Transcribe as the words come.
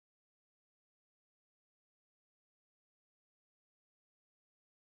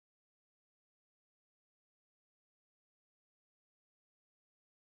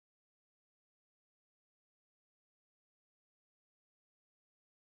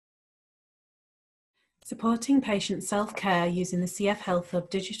Supporting patient self-care using the CF Health Hub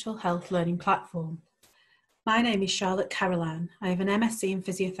digital health learning platform. My name is Charlotte Caroline. I have an MSc in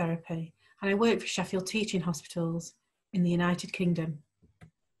physiotherapy and I work for Sheffield Teaching Hospitals in the United Kingdom.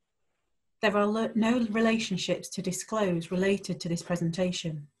 There are no relationships to disclose related to this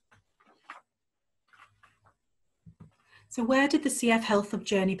presentation. So where did the CF Health Hub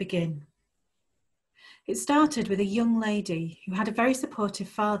journey begin? It started with a young lady who had a very supportive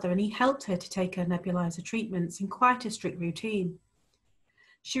father, and he helped her to take her nebulizer treatments in quite a strict routine.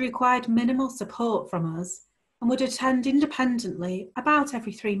 She required minimal support from us and would attend independently about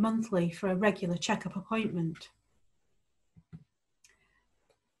every 3 monthly for a regular checkup appointment.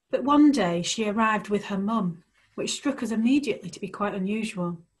 But one day she arrived with her mum, which struck us immediately to be quite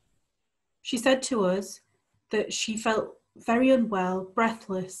unusual. She said to us that she felt very unwell,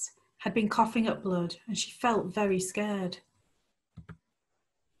 breathless, had been coughing up blood, and she felt very scared.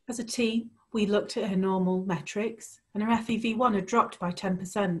 As a team, we looked at her normal metrics, and her FEV1 had dropped by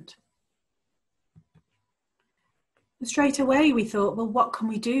 10%. And straight away we thought, well, what can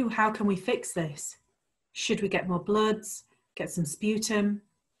we do? How can we fix this? Should we get more bloods, get some sputum,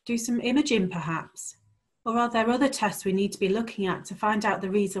 do some imaging perhaps? Or are there other tests we need to be looking at to find out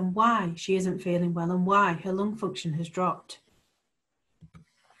the reason why she isn't feeling well and why her lung function has dropped?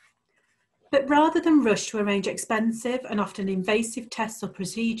 But rather than rush to arrange expensive and often invasive tests or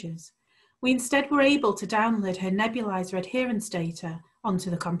procedures, we instead were able to download her nebulizer adherence data onto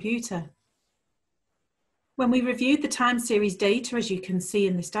the computer. When we reviewed the time series data, as you can see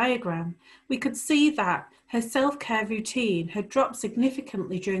in this diagram, we could see that her self-care routine had dropped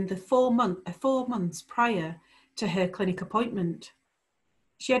significantly during the 4 months prior to her clinic appointment.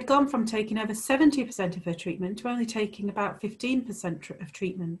 She had gone from taking over 70% of her treatment to only taking about 15% of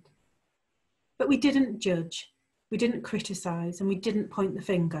treatment. But we didn't judge, we didn't criticise, and we didn't point the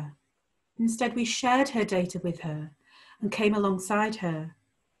finger. Instead, we shared her data with her and came alongside her,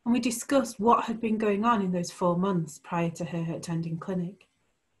 and we discussed what had been going on in those 4 months prior to her attending clinic.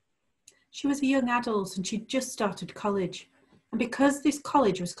 She was a young adult and she'd just started college, and because this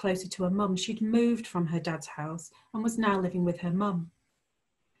college was closer to her mum, she'd moved from her dad's house and was now living with her mum.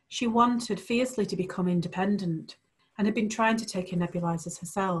 She wanted fiercely to become independent and had been trying to take her nebulizers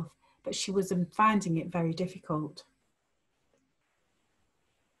herself, but she was finding it very difficult.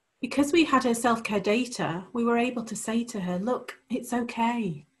 Because we had her self-care data, we were able to say to her, look, it's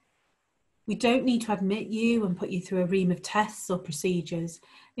okay. We don't need to admit you and put you through a ream of tests or procedures.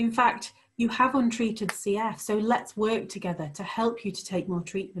 In fact, you have untreated CF, so let's work together to help you to take more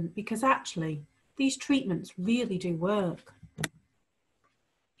treatment, because actually, these treatments really do work.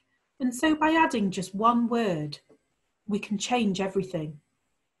 And so by adding just one word, we can change everything.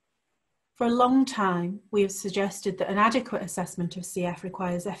 For a long time, we have suggested that an adequate assessment of CF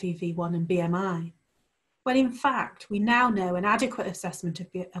requires FEV1 and BMI, when in fact, we now know an adequate assessment of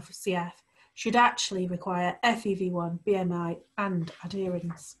CF should actually require FEV1, BMI, and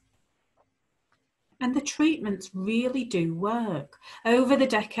adherence. And the treatments really do work. Over the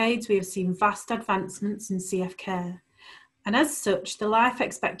decades, we have seen vast advancements in CF care, and as such, the life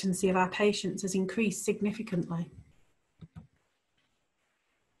expectancy of our patients has increased significantly.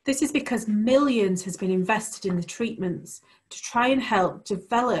 This is because millions has been invested in the treatments to try and help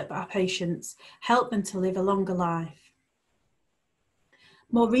develop our patients, help them to live a longer life.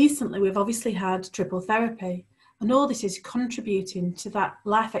 More recently, we've obviously had triple therapy, and all this is contributing to that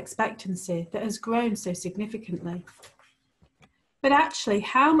life expectancy that has grown so significantly. But actually,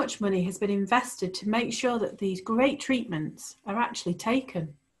 how much money has been invested to make sure that these great treatments are actually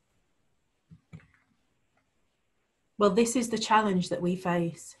taken? Well, this is the challenge that we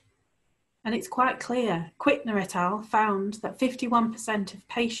face. And it's quite clear. Quittner et al. Found that 51% of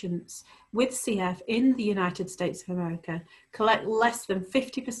patients with CF in the United States of America collect less than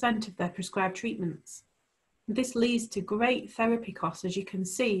 50% of their prescribed treatments. And this leads to great therapy costs, as you can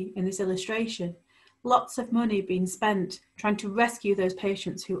see in this illustration. Lots of money being spent trying to rescue those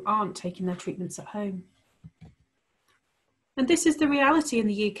patients who aren't taking their treatments at home. And this is the reality in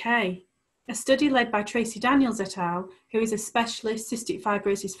the UK. A study led by Tracy Daniels et al., who is a specialist cystic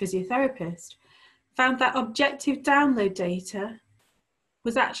fibrosis physiotherapist, found that objective download data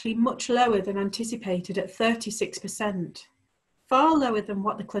was actually much lower than anticipated at 36%, far lower than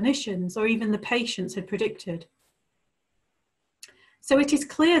what the clinicians or even the patients had predicted. So it is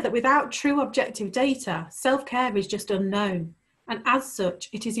clear that without true objective data, self-care is just unknown, and as such,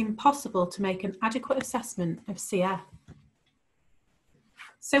 it is impossible to make an adequate assessment of CF.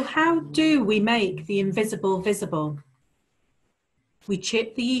 So how do we make the invisible visible? We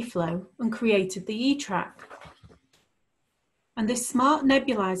chipped the eFlow and created the eTrack. And this smart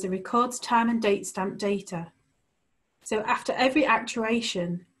nebulizer records time and date stamped data. So after every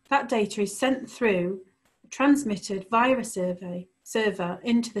actuation, that data is sent through, transmitted via a server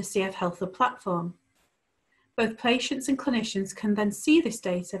into the CF Health Hub platform. Both patients and clinicians can then see this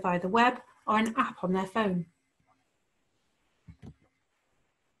data via the web or an app on their phone.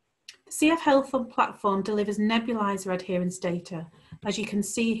 The CF Health Hub platform delivers nebulizer adherence data, as you can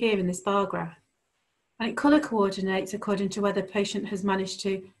see here in this bar graph, and it colour coordinates according to whether the patient has managed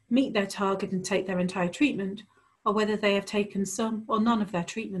to meet their target and take their entire treatment, or whether they have taken some or none of their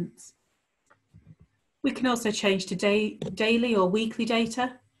treatments. We can also change to daily or weekly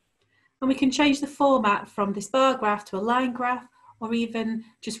data, and we can change the format from this bar graph to a line graph, or even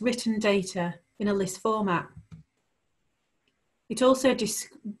just written data in a list format. It also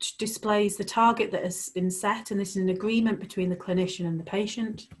displays the target that has been set, and this is an agreement between the clinician and the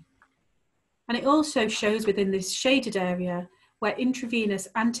patient. And it also shows within this shaded area where intravenous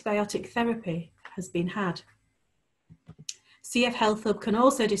antibiotic therapy has been had. CF Health Hub can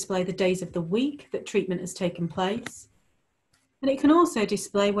also display the days of the week that treatment has taken place. And it can also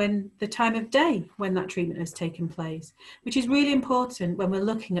display the time of day when that treatment has taken place, which is really important when we're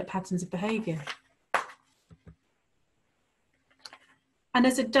looking at patterns of behaviour. And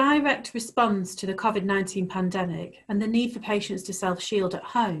as a direct response to the COVID-19 pandemic and the need for patients to self-shield at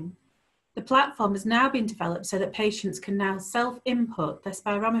home, the platform has now been developed so that patients can now self-input their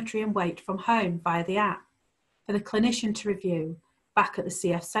spirometry and weight from home via the app for the clinician to review back at the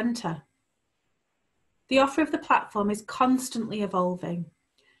CF Centre. The offer of the platform is constantly evolving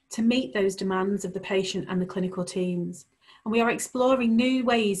to meet those demands of the patient and the clinical teams, and we are exploring new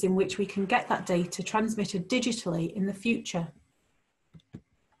ways in which we can get that data transmitted digitally in the future.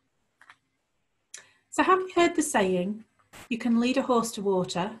 So have you heard the saying, you can lead a horse to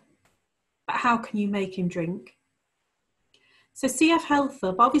water, but how can you make him drink? So CF Health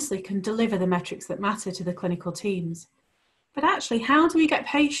Hub obviously can deliver the metrics that matter to the clinical teams, but actually how do we get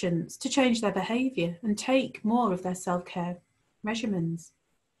patients to change their behaviour and take more of their self-care regimens?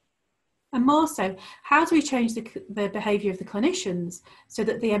 And more so, how do we change the behaviour of the clinicians so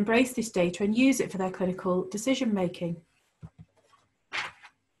that they embrace this data and use it for their clinical decision making?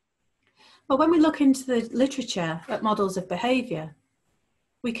 Well, when we look into the literature at models of behaviour,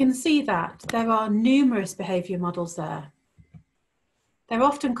 we can see that there are numerous behaviour models there. They're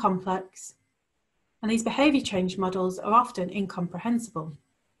often complex, and these behaviour change models are often incomprehensible.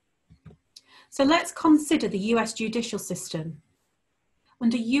 So let's consider the US judicial system.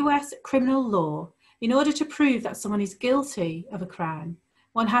 Under US criminal law, in order to prove that someone is guilty of a crime,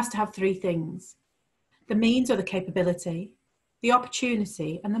 one has to have three things: the means or the capability, the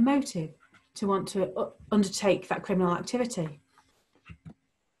opportunity, and the motive to want to undertake that criminal activity.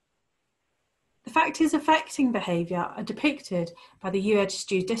 The factors affecting behaviour are depicted by the US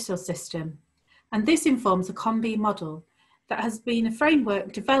judicial system, and this informs a COM-B model that has been a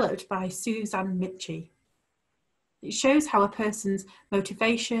framework developed by Suzanne Michie. It shows how a person's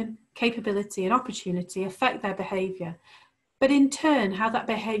motivation, capability, and opportunity affect their behaviour, but in turn how that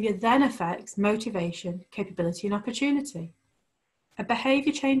behaviour then affects motivation, capability, and opportunity. A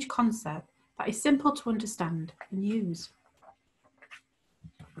behaviour change concept that is simple to understand and use.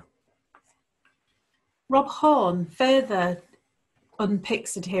 Rob Horn further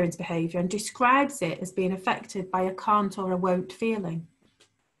unpicks adherence behaviour and describes it as being affected by a can't or a won't feeling.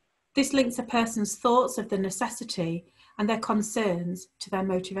 This links a person's thoughts of the necessity and their concerns to their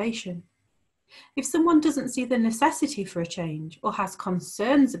motivation. If someone doesn't see the necessity for a change or has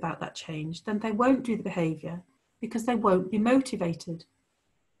concerns about that change, then they won't do the behaviour because they won't be motivated.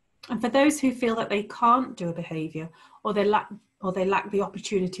 And for those who feel that they can't do a behaviour or they lack the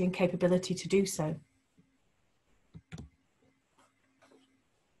opportunity and capability to do so.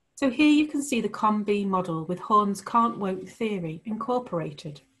 So here you can see the COM-B model with Horn's can't-won't theory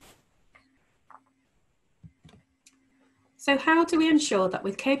incorporated. So how do we ensure that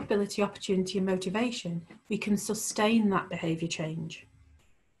with capability, opportunity and motivation, we can sustain that behaviour change?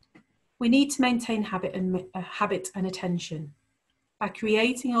 We need to maintain habit and attention. By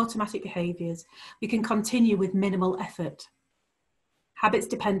creating automatic behaviours, we can continue with minimal effort. Habits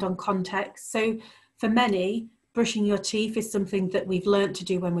depend on context, so for many, brushing your teeth is something that we've learnt to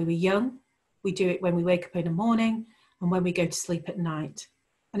do when we were young. We do it when we wake up in the morning and when we go to sleep at night.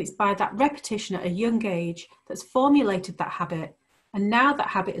 And it's by that repetition at a young age that's formulated that habit. And now that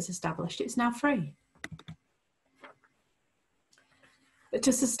habit is established, it's now free. But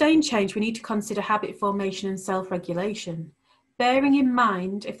to sustain change, we need to consider habit formation and self-regulation, bearing in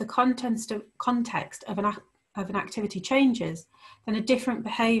mind if the context of an of an activity changes, then a different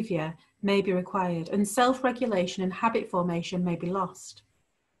behaviour may be required, and self-regulation and habit formation may be lost.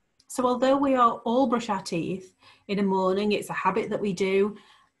 So although we all brush our teeth in the morning, it's a habit that we do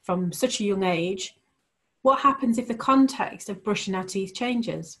from such a young age, what happens if the context of brushing our teeth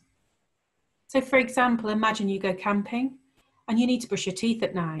changes? So for example, imagine you go camping and you need to brush your teeth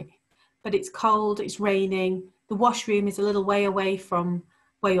at night, but it's cold, it's raining, the washroom is a little way away from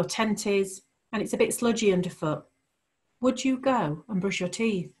where your tent is, and it's a bit sludgy underfoot. Would you go and brush your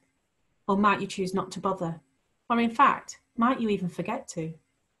teeth? Or might you choose not to bother? Or in fact, might you even forget to?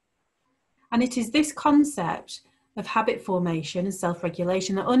 And it is this concept of habit formation and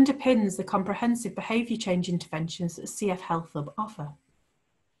self-regulation that underpins the comprehensive behaviour change interventions that CF Health Hub offer.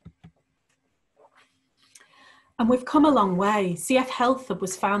 And we've come a long way. CF Health Hub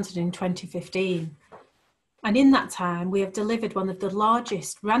was founded in 2015. And in that time, we have delivered one of the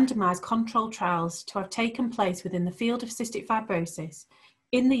largest randomised controlled trials to have taken place within the field of cystic fibrosis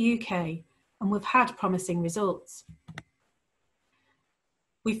in the UK, and we've had promising results.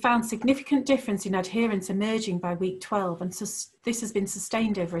 We found significant difference in adherence emerging by week 12, and this has been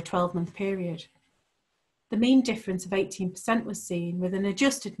sustained over a 12-month period. The mean difference of 18% was seen, with an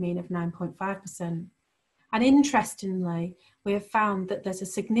adjusted mean of 9.5%. And interestingly, we have found that there's a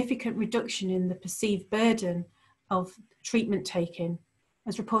significant reduction in the perceived burden of treatment taking,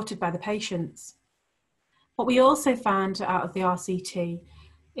 as reported by the patients. What we also found out of the RCT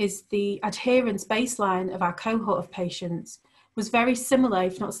is the adherence baseline of our cohort of patients was very similar,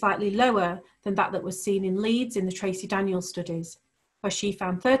 if not slightly lower, than that was seen in Leeds in the Tracy Daniels studies, where she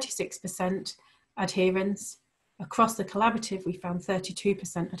found 36% adherence. Across the collaborative, we found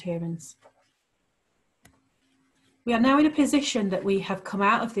 32% adherence. We are now in a position that we have come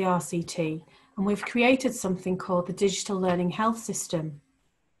out of the RCT and we've created something called the Digital Learning Health System.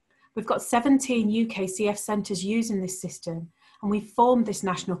 We've got 17 UK CF centres using this system, and we've formed this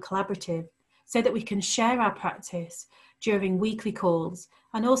national collaborative so that we can share our practice during weekly calls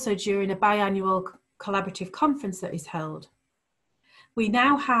and also during a biannual collaborative conference that is held. We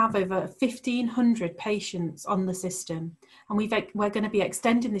now have over 1,500 patients on the system, and we're going to be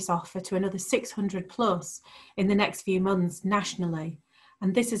extending this offer to another 600 plus in the next few months nationally.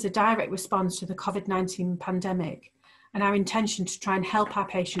 And this is a direct response to the COVID-19 pandemic and our intention to try and help our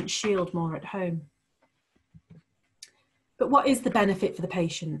patients shield more at home. But what is the benefit for the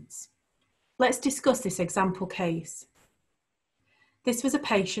patients? Let's discuss this example case. This was a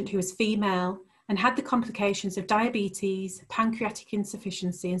patient who was female and had the complications of diabetes, pancreatic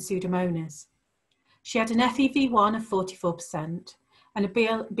insufficiency and Pseudomonas. She had an FEV1 of 44% and a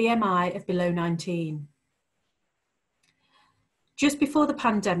BMI of below 19. Just before the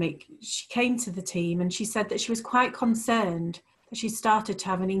pandemic, she came to the team and she said that she was quite concerned that she started to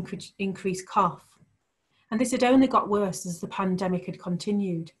have an increased cough. And this had only got worse as the pandemic had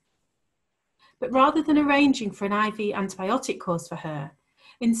continued. But rather than arranging for an IV antibiotic course for her,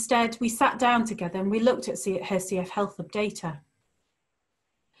 instead we sat down together and we looked at her CF Health Hub data.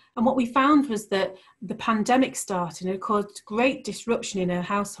 And what we found was that the pandemic started and it caused great disruption in her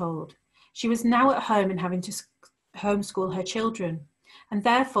household. She was now at home and having to homeschool her children, and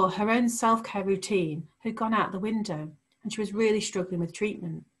therefore her own self-care routine had gone out the window and she was really struggling with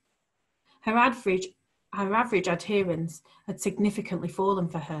treatment. Her average adherence had significantly fallen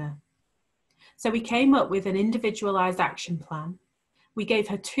for her. So we came up with an individualised action plan. We gave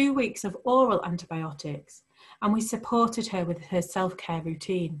her 2 weeks of oral antibiotics and we supported her with her self-care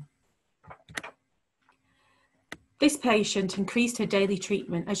routine. This patient increased her daily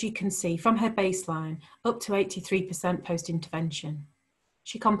treatment, as you can see, from her baseline up to 83% post-intervention.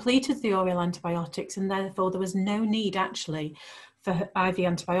 She completed the oral antibiotics and therefore there was no need actually for her IV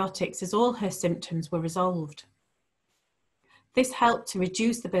antibiotics as all her symptoms were resolved. This helped to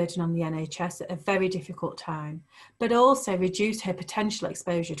reduce the burden on the NHS at a very difficult time, but also reduce her potential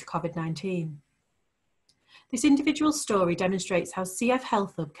exposure to COVID-19. This individual story demonstrates how CF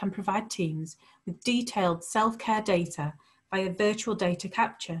Health Hub can provide teams with detailed self-care data via virtual data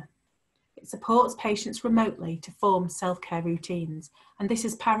capture. It supports patients remotely to form self-care routines, and this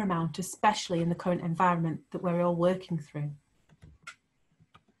is paramount, especially in the current environment that we're all working through.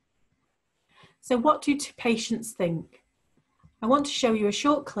 So what do patients think? I want to show you a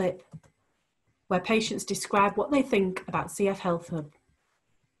short clip where patients describe what they think about CF Health Hub.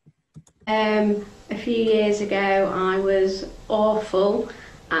 A few years ago I was awful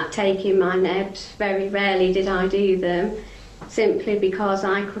at taking my nebs. Very rarely did I do them, simply because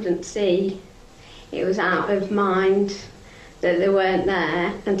I couldn't see. It was out of mind that they weren't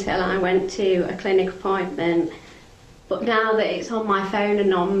there until I went to a clinic appointment. But now that it's on my phone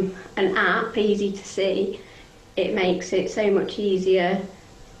and on an app, easy to see, it makes it so much easier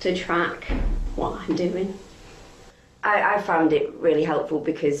to track what I'm doing. I found it really helpful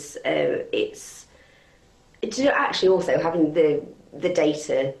because it's actually also having the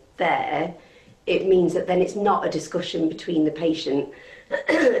data there. It means that then it's not a discussion between the patient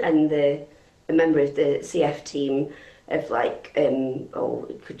and a member of the CF team of like, oh,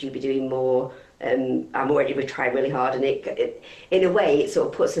 could you be doing more? I'm already trying really hard, and it in a way it sort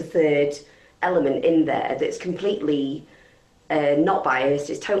of puts a third element in there that's completely not biased.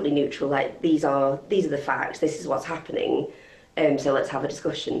 It's totally neutral. Like these are the facts. This is what's happening. So let's have a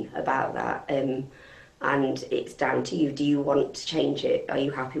discussion about that. And it's down to you. Do you want to change it? Are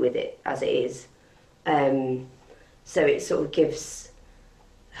you happy with it as it is? So it sort of gives.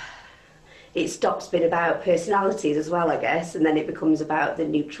 It stops being about personalities as well, I guess, and then it becomes about the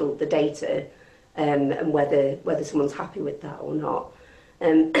data, and whether someone's happy with that or not.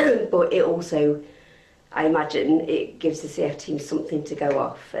 But it also, I imagine, it gives the CF team something to go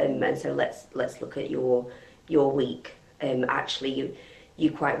off, and so let's look at your week. Actually,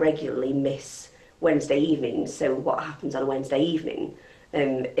 you quite regularly miss Wednesday evenings. So what happens on a Wednesday evening?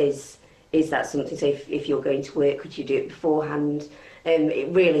 Is that something? So if you're going to work, could you do it beforehand? It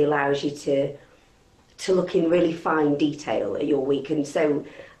really allows you to look in really fine detail at your week, and so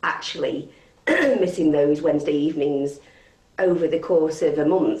actually missing those Wednesday evenings over the course of a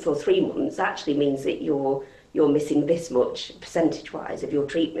month or 3 months actually means that you're missing this much percentage-wise of your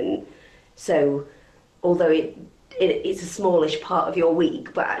treatment. So although it's a smallish part of your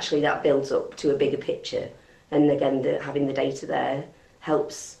week, but actually that builds up to a bigger picture. And again, having the data there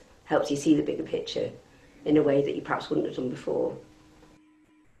helps you see the bigger picture in a way that you perhaps wouldn't have done before.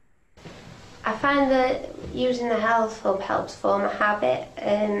 I find that using the Health Hub helps form a habit,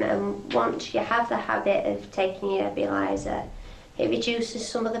 and once you have the habit of taking your nebulizer, it reduces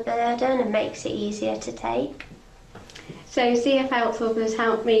some of the burden and makes it easier to take. So CF Health Hub has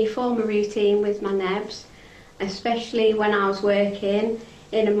helped me form a routine with my nebs, especially when I was working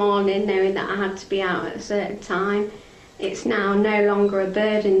in the morning, knowing that I had to be out at a certain time. It's now no longer a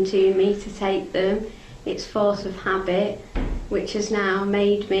burden to me to take them. It's force of habit, which has now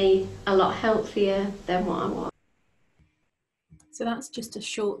made me a lot healthier than what I was. So that's just a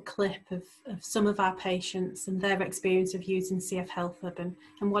short clip of some of our patients and their experience of using CF Health Hub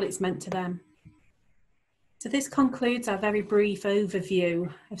and what it's meant to them. So this concludes our very brief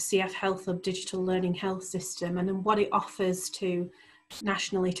overview of CF Health Hub Digital Learning Health System and what it offers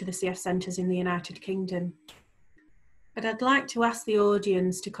nationally to the CF centres in the United Kingdom. But I'd like to ask the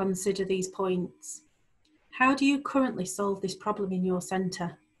audience to consider these points. How do you currently solve this problem in your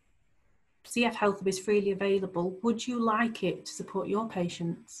centre? CF Health Hub is freely available. Would you like it to support your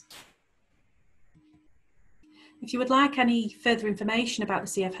patients? If you would like any further information about the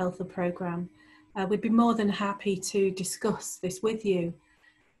CF Health Hub programme, we'd be more than happy to discuss this with you.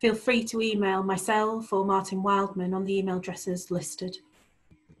 Feel free to email myself or Martin Wildman on the email addresses listed.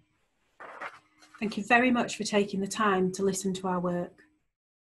 Thank you very much for taking the time to listen to our work.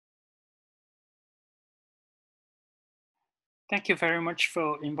 Thank you very much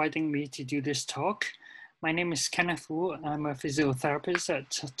for inviting me to do this talk. My name is Kenneth Wu. I'm a physiotherapist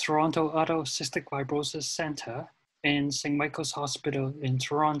at Toronto Adult Cystic Fibrosis Centre in St. Michael's Hospital in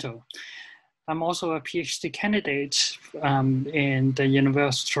Toronto. I'm also a PhD candidate in the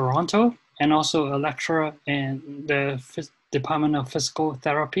University of Toronto and also a lecturer in the Department of Physical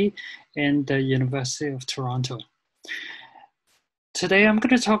Therapy in the University of Toronto. Today, I'm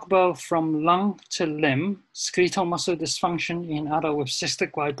going to talk about from lung to limb, skeletal muscle dysfunction in adults with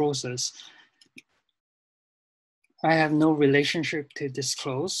cystic fibrosis. I have no relationship to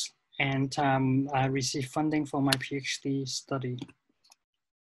disclose, and I received funding for my PhD study.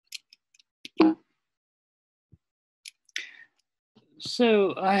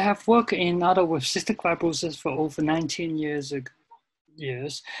 So I have worked in adults with cystic fibrosis for over 19 years,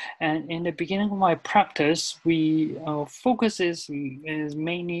 and in the beginning of my practice, our focus is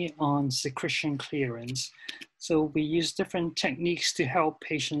mainly on secretion clearance. So we use different techniques to help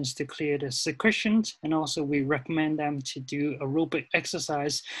patients to clear the secretions, and also we recommend them to do aerobic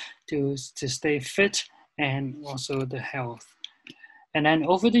exercise to stay fit and also the health. And then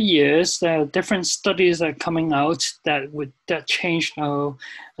over the years, there are different studies are coming out that changed our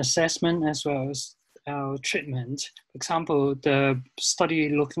assessment as well as our treatment. example, the study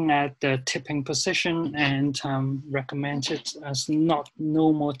looking at the tipping position and recommended as no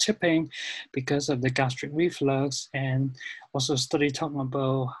more tipping because of the gastric reflux, and also study talking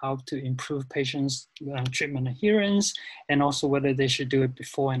about how to improve patients' treatment adherence, and also whether they should do it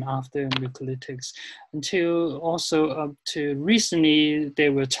before and after mucolytics. Until also up to recently,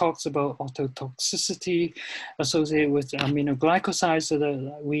 there were talks about ototoxicity associated with aminoglycosides, so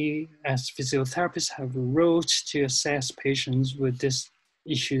that we as physiotherapists have a role to assess patients with these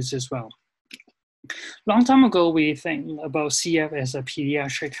issues as well. Long time ago, we think about CF as a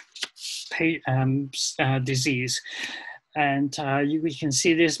pediatric disease. And we can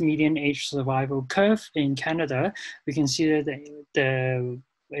see this median age survival curve in Canada. We can see that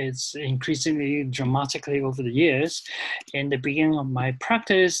it's increasingly dramatically over the years. In the beginning of my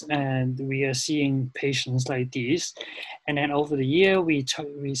practice, and we are seeing patients like these. And then over the year, we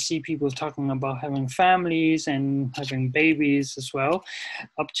see people talking about having families and having babies as well.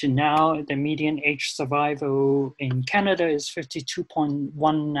 Up to now, the median age survival in Canada is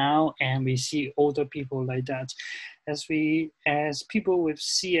 52.1 now, and we see older people like that. As people with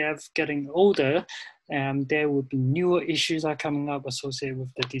CF getting older, there will be newer issues are coming up associated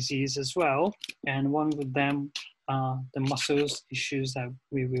with the disease as well. And one of them are the muscles issues that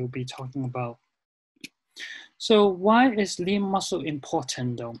we will be talking about. So why is lean muscle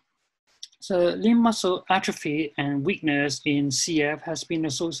important though? So lean muscle atrophy and weakness in CF has been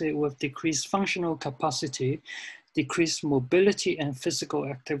associated with decreased functional capacity, decreased mobility and physical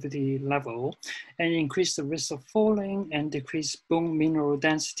activity level, and increase the risk of falling, and decrease bone mineral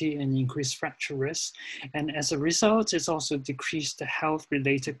density and increase fracture risk. And as a result, it's also decreased the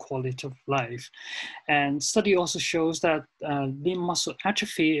health-related quality of life. And study also shows that lean muscle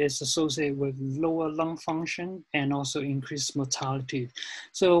atrophy is associated with lower lung function and also increased mortality.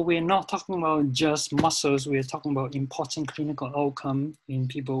 So we're not talking about just muscles, we're talking about important clinical outcome in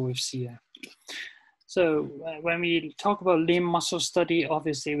people with CF. So when we talk about lean muscle study,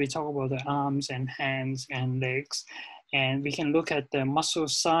 obviously we talk about the arms and hands and legs, and we can look at the muscle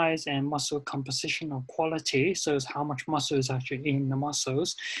size and muscle composition or quality. So it's how much muscle is actually in the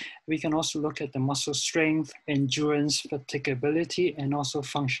muscles. We can also look at the muscle strength, endurance, fatigability, and also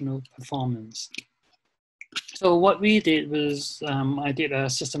functional performance. So what we did was, I did a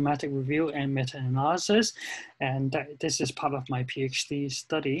systematic review and meta-analysis, and this is part of my PhD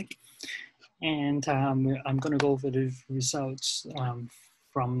study. And I'm going to go over the results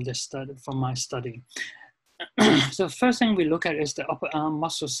from my study. So first thing we look at is the upper arm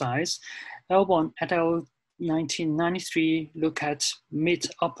muscle size. Elbon et al. 1993 look at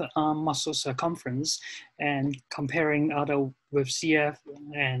mid-upper arm muscle circumference and comparing adult with CF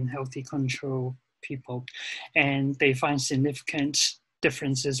and healthy control people. And they find significant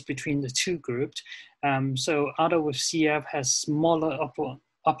differences between the two groups. So adult with CF has smaller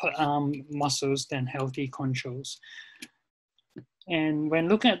upper arm muscles than healthy controls. And when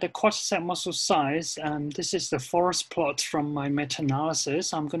looking at the quadricep muscle size, this is the forest plot from my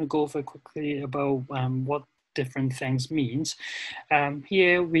meta-analysis. I'm going to go over quickly about what different things means.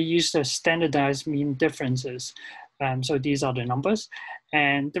 Here we use the standardized mean differences. So these are the numbers.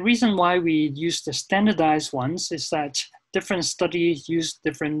 And the reason why we use the standardized ones is that different studies use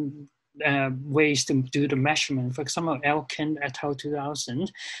different ways to do the measurement. For example, Elkin et al. 2000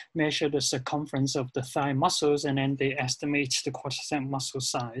 measured the circumference of the thigh muscles, and then they estimate the quadricep muscle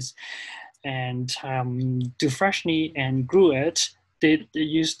size. And Dufresne and Gruet they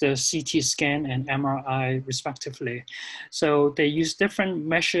use the CT scan and MRI respectively. So they use different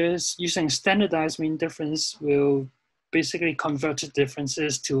measures. Using standardized mean difference will basically convert the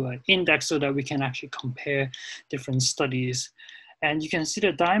differences to an index so that we can actually compare different studies. And you can see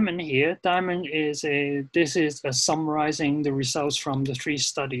the diamond here. Diamond is this is summarizing the results from the 3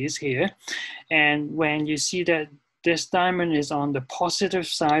 studies here. And when you see that this diamond is on the positive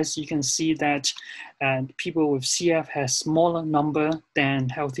side, you can see that people with CF has smaller number than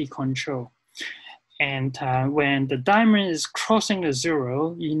healthy control. And when the diamond is crossing the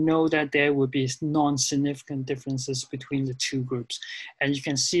 0, you know that there will be non-significant differences between the two groups. And you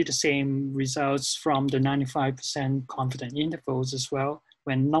can see the same results from the 95% confidence intervals as well.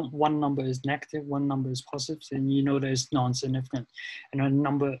 When one number is negative, one number is positive, then you know that it's non-significant. And a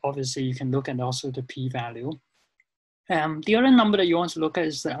number, obviously, you can look at also the p-value. The other number that you want to look at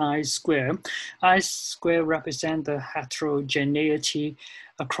is the I-square. I-square represents the heterogeneity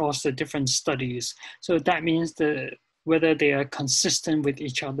across the different studies. So that means the whether they are consistent with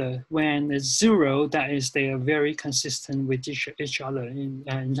each other. When it's 0, that is, they are very consistent with each other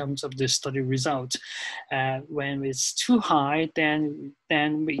in terms of the study result. When it's too high, then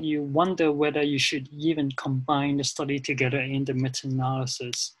you wonder whether you should even combine the study together in the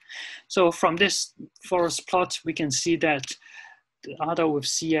meta-analysis. So from this forest plot, we can see that the adult with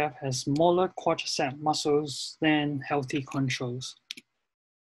CF has smaller quadricep muscles than healthy controls.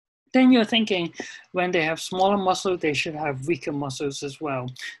 Then you're thinking, when they have smaller muscles, they should have weaker muscles as well.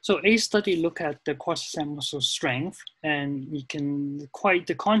 So a study looked at the quadricep muscle strength, and you can, quite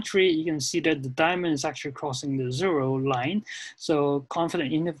the contrary, you can see that the diamond is actually crossing the 0 line. So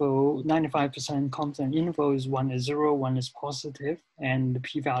confident interval, 95% confident interval is 1 is 0, 1 is positive, and the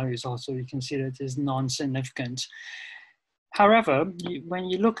p-value is also, you can see that is non-significant. However, when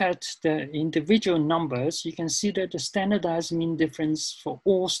you look at the individual numbers, you can see that the standardized mean difference for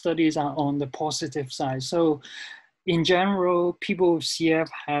all studies are on the positive side. So in general, people with CF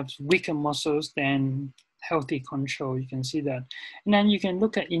have weaker muscles than healthy control. You can see that. And then you can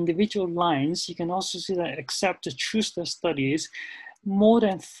look at individual lines. You can also see that except the Truster studies, more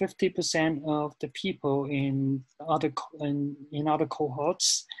than 50% of the people in other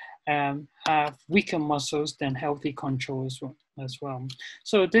cohorts have weaker muscles than healthy control as well.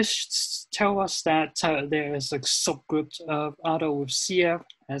 So this tells us that there is a subgroup of adults with CF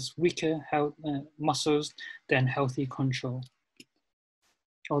has weaker muscles than healthy control,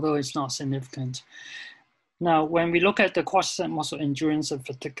 although it's not significant. Now, when we look at the quadricep muscle endurance and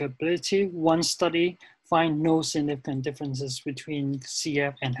fatigability, one study find no significant differences between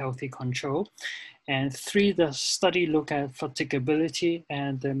CF and healthy control. And 3, the study look at fatigability,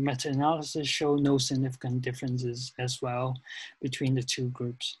 and the meta-analysis show no significant differences as well between the 2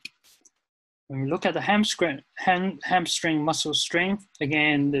 groups. When we look at the hamstring muscle strength,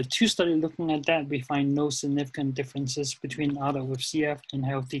 again, the 2 studies looking at that, we find no significant differences between adults with CF and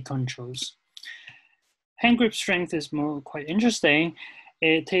healthy controls. Hand grip strength is quite interesting.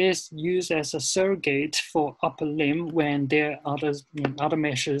 It is used as a surrogate for upper limb when there are other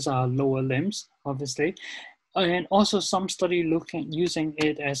measures are lower limbs, obviously. And also some study using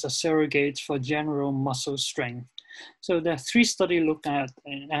it as a surrogate for general muscle strength. So there are 3 studies looked at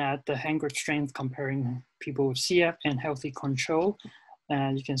the hand grip strength comparing people with CF and healthy control.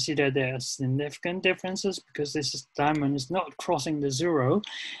 And you can see that there are significant differences because this diamond is not crossing the 0.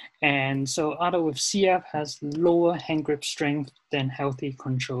 And so adult with CF has lower hand grip strength than healthy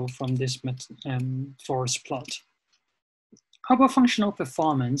control from this forest plot. How about functional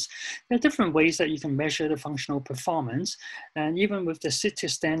performance? There are different ways that you can measure the functional performance. And even with the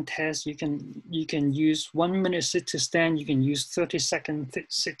sit-to-stand test, you can use 1 minute sit-to-stand, you can use 30-second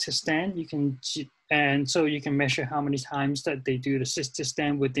sit-to-stand, and so you can measure how many times that they do the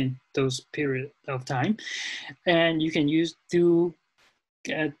sit-to-stand within those period of time. And you can do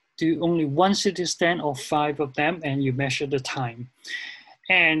only 1 sit-to-stand or 5 of them, and you measure the time.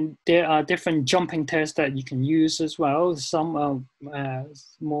 And there are different jumping tests that you can use as well. Some are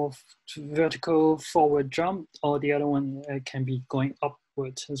more vertical forward jump, or the other one can be going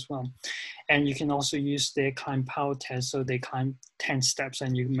upwards as well. And you can also use their climb power test. So they climb 10 steps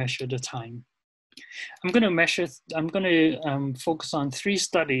and you measure the time. I'm going to focus on 3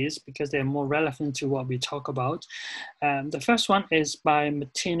 studies because they're more relevant to what we talk about. The first one is by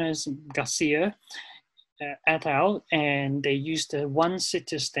Martinez Garcia et al, and they used the 1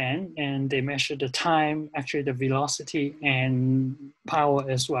 sit-to-stand, and they measured the time, actually the velocity and power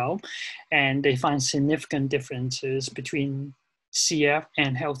as well. And they find significant differences between CF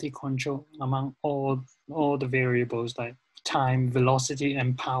and healthy control among all the variables like time, velocity,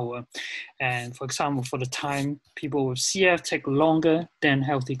 and power. And for example, for the time, people with CF take longer than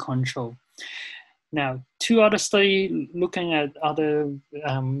healthy control. Now, 2 other studies looking at other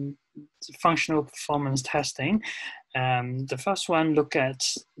functional performance testing. The first one look at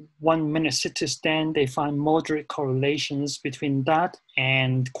 1 minute sit-to-stand. They find moderate correlations between that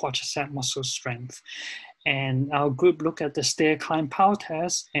and quadricep muscle strength. And our group look at the stair climb power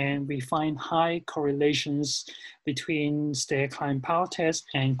test, and we find high correlations between stair climb power test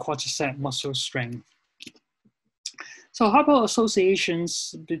and quadricep muscle strength. So how about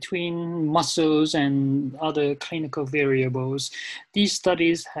associations between muscles and other clinical variables? These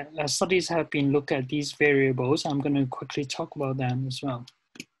studies have been looked at these variables. I'm going to quickly talk about them as well.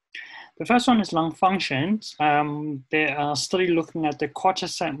 The first one is lung function. There are studies looking at the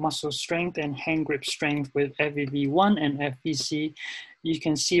quadricep muscle strength and hand grip strength with FEV1 and FVC. You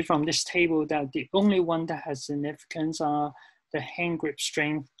can see from this table that the only one that has significance are the hand grip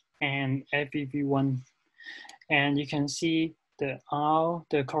strength and FEV1. And you can see the R,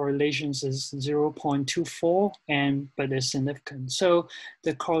 the correlations is 0.24, but it's significant. So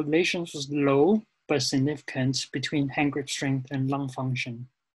the correlations was low, but significant between hand grip strength and lung function.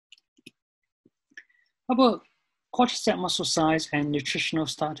 How about quadricep muscle size and nutritional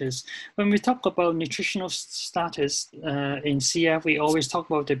status? When we talk about nutritional status in CF, we always talk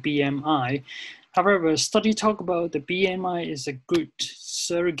about the BMI. However, study talk about the BMI is a good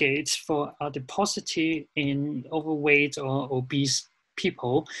surrogate for adiposity in overweight or obese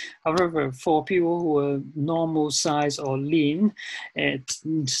people. However, for people who are normal size or lean,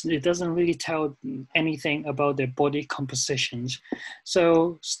 it doesn't really tell anything about their body compositions.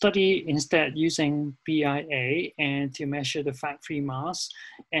 So study instead using BIA and to measure the fat-free mass.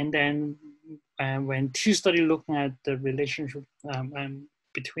 And then when two study looking at the relationship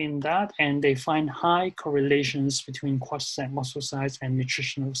between that, and they find high correlations between quadricep muscle size and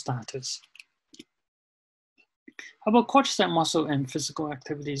nutritional status. How about quadricep muscle and physical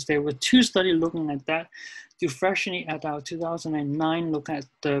activities? There were two studies looking at that. Dufresne et al. 2009 looked at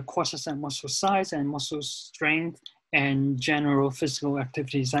the quadricep muscle size and muscle strength and general physical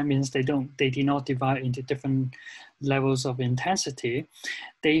activities. That means they did not divide into different levels of intensity.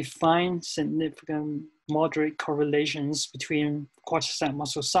 They find significant moderate correlations between quadricep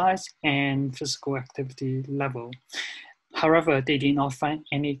muscle size and physical activity level. However, they did not find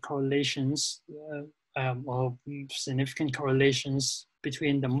any correlations or significant correlations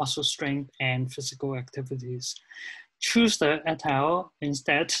between the muscle strength and physical activities. Schuster et al.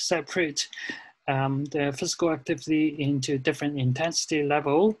 Instead separate the physical activity into different intensity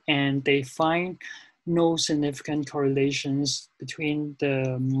level, and they find no significant correlations between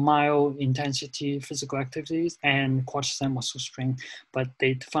the mild intensity physical activities and quadricep muscle strength, but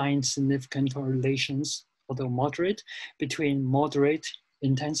they find significant correlations, although moderate, between moderate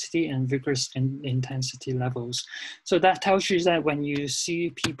intensity and vigorous intensity levels. So that tells you that when you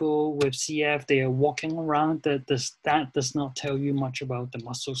see people with CF, they are walking around, that does not tell you much about the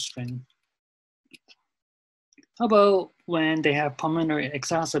muscle strength. How about when they have pulmonary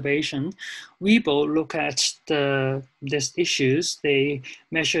exacerbation? We both look at these issues. They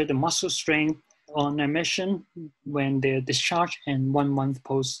measure the muscle strength on admission when they're discharged and 1 month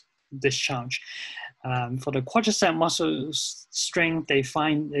post-discharge. For the quadricep muscle strength, they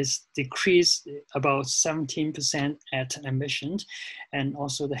find is decreased about 17% at admission, and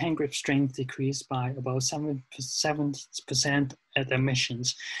also the hand grip strength decreased by about 7% at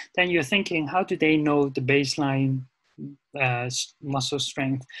admissions. Then you're thinking, how do they know the baseline muscle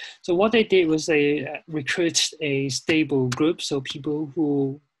strength? So what they did was they recruited a stable group, so people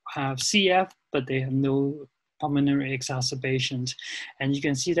who have CF, but they have no pulmonary exacerbations. And you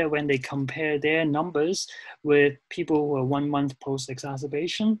can see that when they compare their numbers with people who are 1 month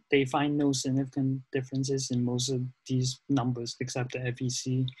post-exacerbation, they find no significant differences in most of these numbers except the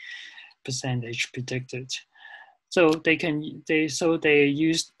FVC percentage predicted. So they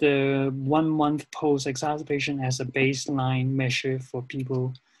used the 1 month post-exacerbation as a baseline measure for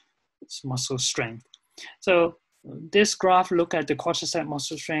people's muscle strength. So this graph look at the quadricep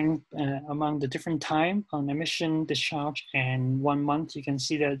muscle strength among the different time on admission, discharge, and 1 month. You can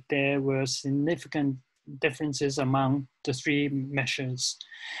see that there were significant differences among the three measures.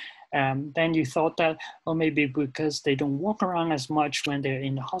 Then you thought that, oh, maybe because they don't walk around as much when they're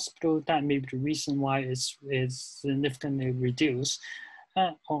in the hospital, that may be the reason why it's significantly reduced.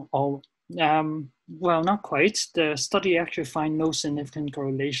 Well, not quite. The study actually find no significant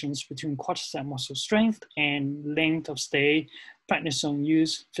correlations between quadricep muscle strength and length of stay, prednisone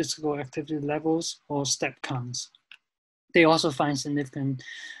use, physical activity levels, or step counts. They also find significant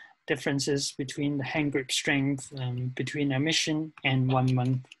differences between the hand grip strength between admission and 1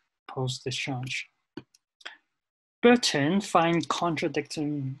 month post-discharge. Burton find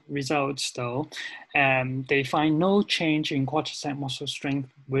contradicting results though. They find no change in quadricep muscle strength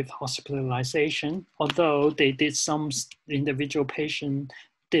with hospitalization, although they did some individual patient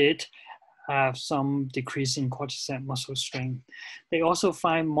did have some decrease in quadricep muscle strength. They also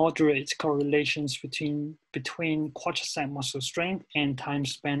find moderate correlations between quadricep muscle strength and time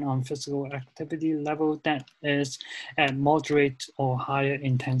spent on physical activity level that is at moderate or higher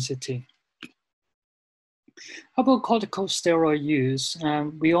intensity. How about corticosteroid use?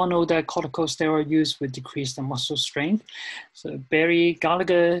 We all know that corticosteroid use would decrease the muscle strength. So Barry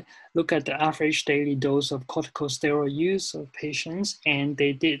Gallagher looked at the average daily dose of corticosteroid use of patients, and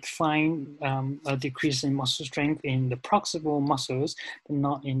they did find a decrease in muscle strength in the proximal muscles, but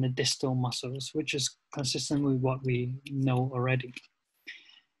not in the distal muscles, which is consistent with what we know already.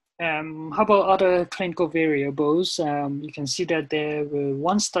 How about other clinical variables? You can see that there were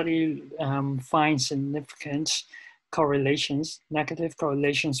one study finds significant correlations, negative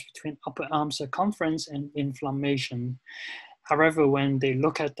correlations between upper arm circumference and inflammation. However, when they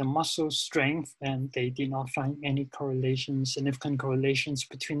look at the muscle strength, and they did not find any correlations, significant correlations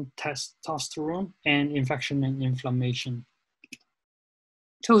between testosterone and infection and inflammation.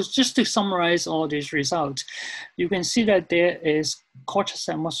 So just to summarize all these results, you can see that there is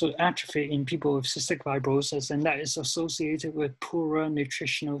quadricep muscle atrophy in people with cystic fibrosis, and that is associated with poorer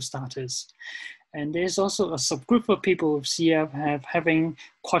nutritional status. And there's also a subgroup of people with CF having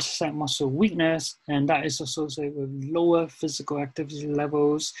quadricep muscle weakness, and that is associated with lower physical activity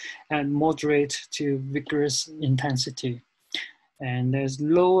levels and moderate to vigorous intensity. And there's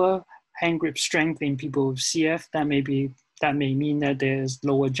lower hand grip strength in people with CF. That may mean that there's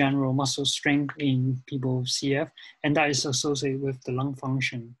lower general muscle strength in people with CF, and that is associated with the lung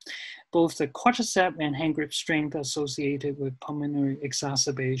function. Both the quadricep and hand grip strength are associated with pulmonary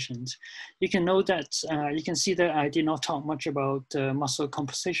exacerbations. You can note that, you can see that I did not talk much about muscle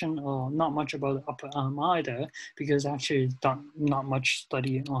composition, or not much about the upper arm either, because actually not much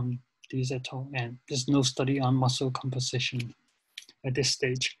study on these at all, and there's no study on muscle composition at this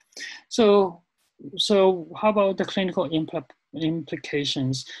stage. So how about the clinical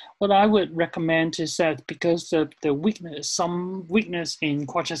implications? What I would recommend is that because some weakness in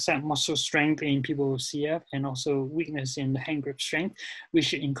quadricep muscle strength in people with CF, and also weakness in the hand grip strength, we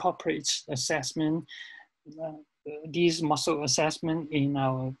should incorporate assessment, these muscle assessment in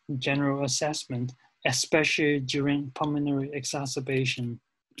our general assessment, especially during pulmonary exacerbation.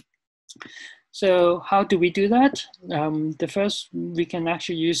 So how do we do that? The first, we can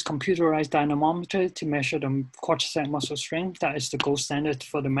actually use computerized dynamometer to measure the quadricep muscle strength. That is the gold standard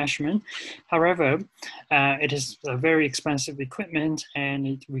for the measurement. However, it is a very expensive equipment, and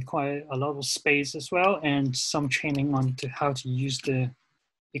it requires a lot of space as well, and some training on how to use the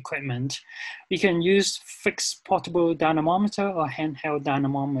equipment. We can use fixed portable dynamometer or handheld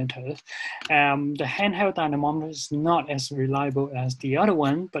dynamometer. The handheld dynamometer is not as reliable as the other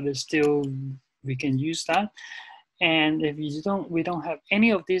one, but it's still, we can use that. And if we don't have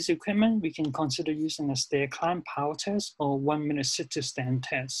any of these equipment, we can consider using a stair climb power test or 1 minute sit to stand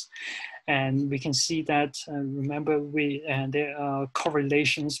test. And we can see that, remember, there are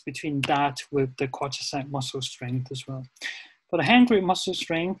correlations between that with the quadricep muscle strength as well. For the hand grip muscle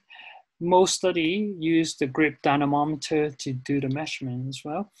strength, most studies use the grip dynamometer to do the measurement as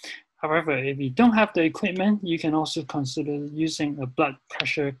well. However, if you don't have the equipment, you can also consider using a blood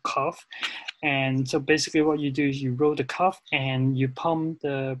pressure cuff. And so basically what you do is you roll the cuff and you pump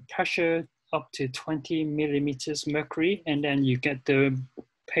the pressure up to 20 millimeters mercury, and then you get the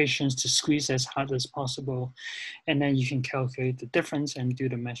patients to squeeze as hard as possible. And then you can calculate the difference and do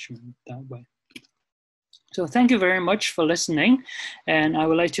the measurement that way. So thank you very much for listening. And I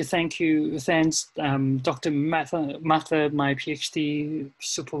would like to thank Dr. Martha, my PhD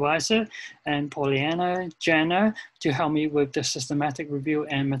supervisor, and Pollyanna, Jenna, to help me with the systematic review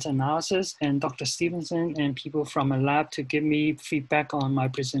and meta-analysis, and Dr. Stevenson and people from a lab to give me feedback on my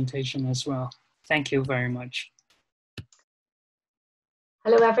presentation as well. Thank you very much.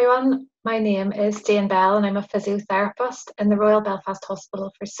 Hello everyone, my name is Jane Bell and I'm a physiotherapist in the Royal Belfast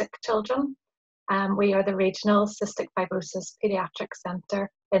Hospital for Sick Children. We are the regional Cystic Fibrosis Paediatric Centre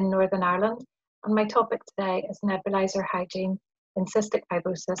in Northern Ireland, and my topic today is nebulizer hygiene in cystic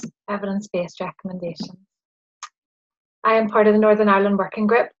fibrosis, evidence-based recommendations. I am part of the Northern Ireland Working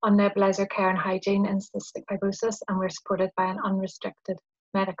Group on nebulizer care and hygiene in cystic fibrosis, and we're supported by an unrestricted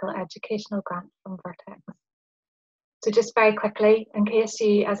medical educational grant from Vertex. So just very quickly, in case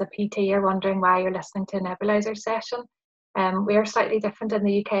you as a PT are wondering why you're listening to a nebulizer session, we are slightly different in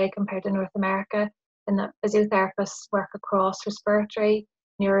the UK compared to North America in that physiotherapists work across respiratory,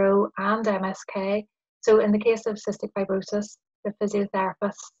 neuro and MSK. So in the case of cystic fibrosis, the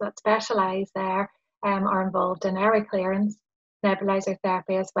physiotherapists that specialise there are involved in airway clearance, nebulizer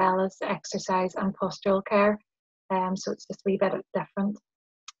therapy, as well as exercise and postural care. So it's just a wee bit different.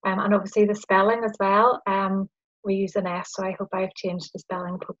 And obviously the spelling as well, we use an S, so I hope I've changed the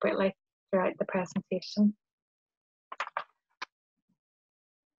spelling appropriately throughout the presentation.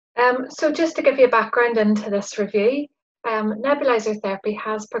 So just to give you a background into this review, nebulizer therapy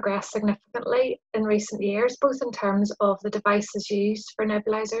has progressed significantly in recent years, both in terms of the devices used for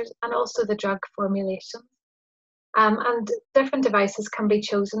nebulizers and also the drug formulations. And different devices can be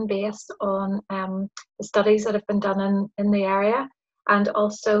chosen based on the studies that have been done in the area, and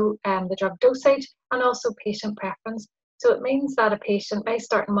also the drug dosage, and also patient preference. So it means that a patient may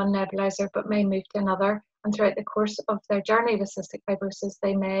start in one nebulizer but may move to another, and throughout the course of their journey with cystic fibrosis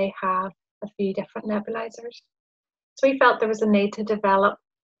they may have a few different nebulizers. So we felt there was a need to develop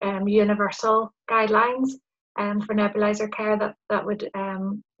universal guidelines for nebulizer care that would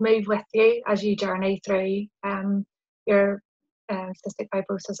move with you as you journey through your cystic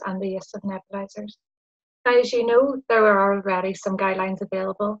fibrosis and the use of nebulizers. Now, as you know, there are already some guidelines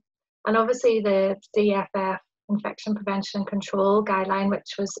available, and obviously the CFF Infection Prevention and Control guideline,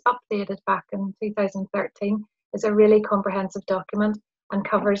 which was updated back in 2013, is a really comprehensive document and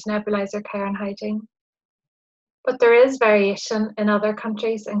covers nebulizer care and hygiene. But there is variation in other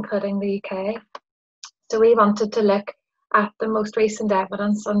countries, including the UK. So we wanted to look at the most recent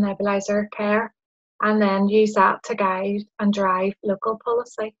evidence on nebulizer care and then use that to guide and drive local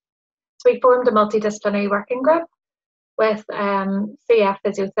policy. So we formed a multidisciplinary working group with CF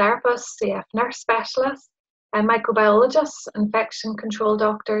physiotherapists, CF nurse specialists, and microbiologists, infection control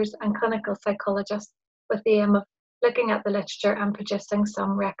doctors, and clinical psychologists, with the aim of looking at the literature and producing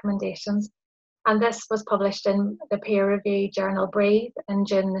some recommendations. And this was published in the peer-reviewed journal Breathe in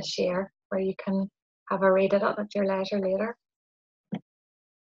June this year, where you can have a read of it at your leisure later.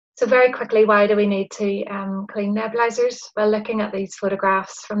 So very quickly, why do we need to clean nebulizers? Well, looking at these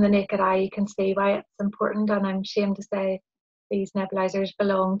photographs from the naked eye, you can see why it's important, and I'm ashamed to say these nebulizers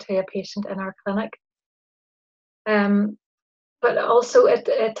belong to a patient in our clinic. But also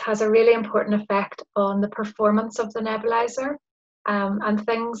it has a really important effect on the performance of the nebulizer, and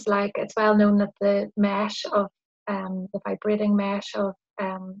things like, it's well known that the mesh of the vibrating mesh of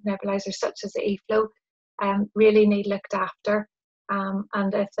nebulizers such as the eFlow really need looked after,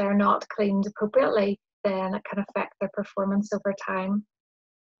 and if they're not cleaned appropriately, then it can affect their performance over time.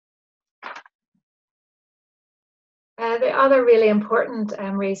 The other really important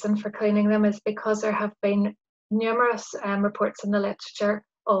reason for cleaning them is because there have been numerous reports in the literature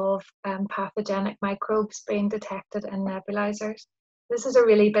of pathogenic microbes being detected in nebulizers. This is a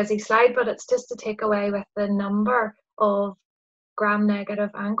really busy slide, but it's just to take away with the number of gram-negative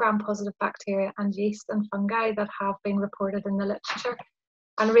and gram-positive bacteria and yeast and fungi that have been reported in the literature,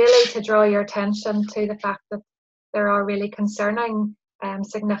 and really to draw your attention to the fact that there are really concerning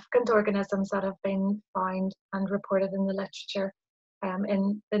significant organisms that have been found and reported in the literature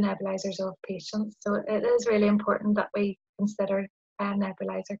in the nebulizers of patients. So it is really important that we consider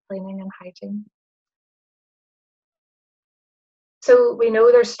nebulizer cleaning and hygiene. So we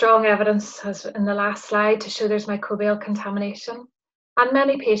know there's strong evidence, as in the last slide, to show there's microbial contamination. And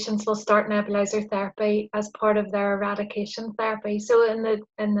many patients will start nebulizer therapy as part of their eradication therapy. So in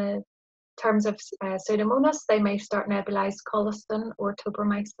the terms of Pseudomonas, they may start nebulized colistin or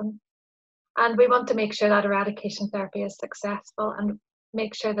tobramycin. And we want to make sure that eradication therapy is successful and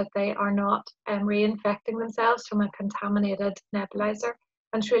make sure that they are not reinfecting themselves from a contaminated nebulizer.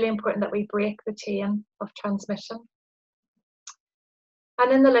 And it's really important that we break the chain of transmission.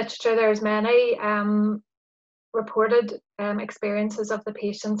 And in the literature, there's many reported experiences of the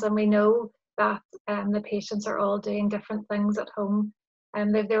patients, and we know that the patients are all doing different things at home,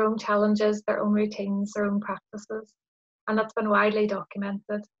 and they have their own challenges, their own routines, their own practices, and that's been widely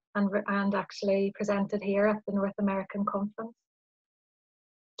documented and actually presented here at the North American Conference.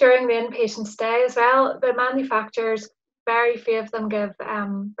 During the inpatient stay as well, the manufacturers, very few of them give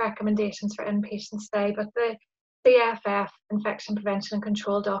recommendations for inpatient stay, but the CFF Infection Prevention and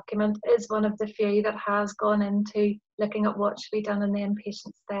Control document is one of the few that has gone into looking at what should be done in the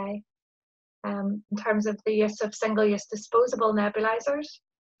inpatient stay. In terms of the use of single-use disposable nebulizers,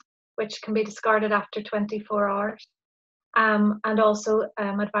 which can be discarded after 24 hours, and also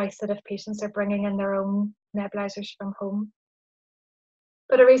advice that if patients are bringing in their own nebulizers from home.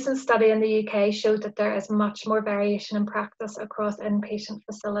 But a recent study in the UK showed that there is much more variation in practice across inpatient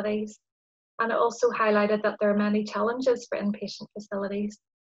facilities. And it also highlighted that there are many challenges for inpatient facilities.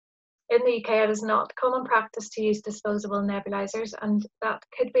 In the UK, it is not common practice to use disposable nebulizers, and that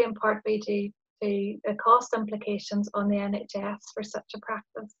could be in part due to the cost implications on the NHS for such a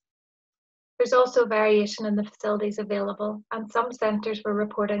practice. There's also variation in the facilities available, and some centres were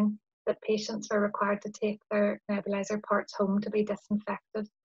reporting that patients were required to take their nebulizer parts home to be disinfected,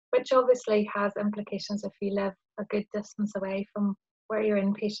 which obviously has implications if you live a good distance away from where your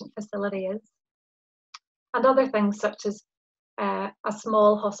inpatient facility is. And other things such as a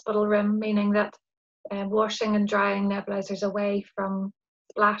small hospital room, meaning that washing and drying nebulizers away from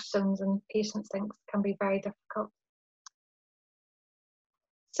splash zones and patient sinks can be very difficult.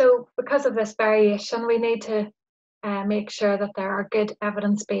 So because of this variation, we need to make sure that there are good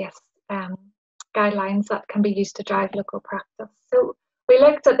evidence-based guidelines that can be used to drive local practice. So we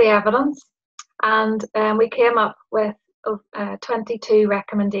looked at the evidence, and we came up with 22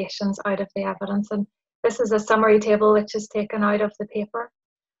 recommendations out of the evidence, and this is a summary table which is taken out of the paper,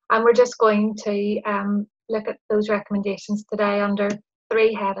 and we're just going to look at those recommendations today under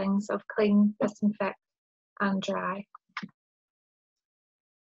 3 headings of clean, disinfect and dry.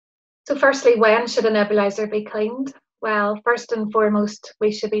 So firstly, when should a nebulizer be cleaned? Well, first and foremost,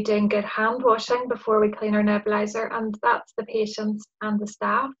 we should be doing good hand washing before we clean our nebulizer, and that's the patients and the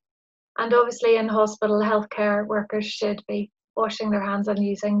staff. And obviously in hospital, healthcare workers should be washing their hands and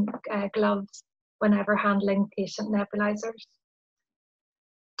using gloves whenever handling patient nebulizers.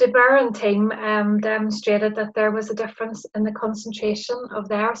 De Boer and team demonstrated that there was a difference in the concentration of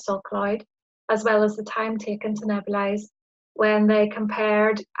the aerosol cloud as well as the time taken to nebulize when they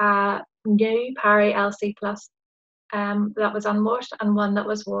compared a new Pari LC Plus that was unwashed and one that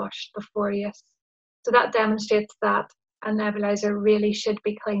was washed before use. So that demonstrates that a nebulizer really should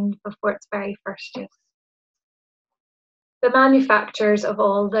be cleaned before its very first use. The manufacturers of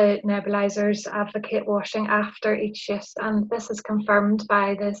all the nebulizers advocate washing after each use, and this is confirmed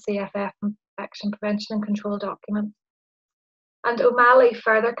by the CFF Infection Prevention and Control document. And O'Malley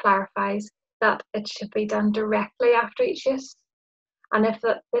further clarifies that it should be done directly after each use, and if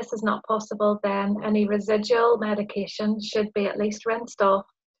this is not possible, then any residual medication should be at least rinsed off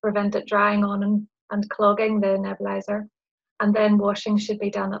to prevent it drying on and clogging the nebulizer, and then washing should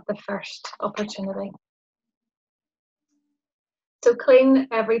be done at the first opportunity. So clean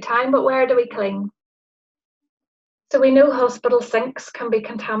every time, but where do we clean? So we know hospital sinks can be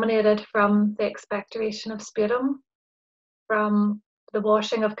contaminated from the expectoration of sputum, from the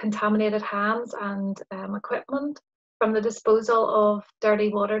washing of contaminated hands and equipment, from the disposal of dirty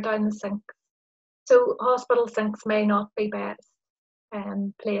water down the sink. So hospital sinks may not be best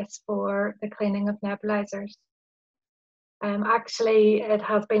place for the cleaning of nebulizers. Actually, it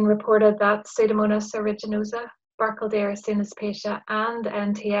has been reported that Pseudomonas aeruginosa, Burkholderia sinuspacia and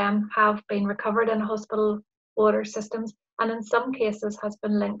NTM have been recovered in hospital water systems, and in some cases has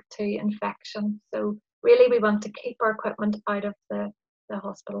been linked to infection. So really we want to keep our equipment out of the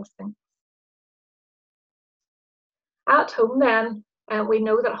hospital sinks. At home then, we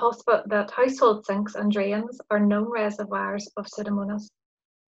know that household sinks and drains are known reservoirs of Pseudomonas.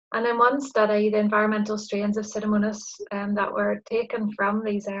 And in one study, the environmental strains of Pseudomonas that were taken from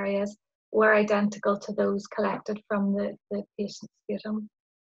these areas were identical to those collected from the patient's sputum.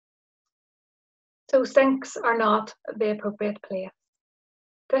 So sinks are not the appropriate place.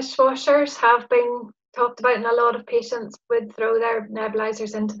 Dishwashers have been talked about, and a lot of patients would throw their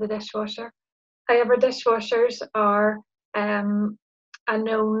nebulizers into the dishwasher. However, dishwashers are a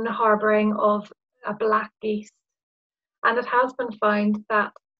known harbouring of a black yeast, and it has been found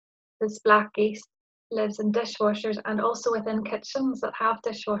that this black yeast lives in dishwashers and also within kitchens that have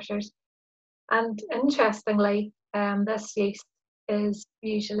dishwashers. And interestingly, this yeast is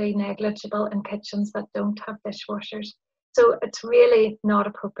usually negligible in kitchens that don't have dishwashers. So it's really not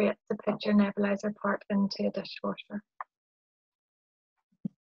appropriate to put your nebulizer part into a dishwasher.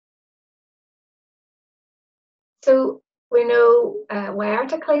 So we know where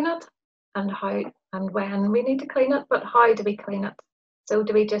to clean it and how and when we need to clean it, but how do we clean it? So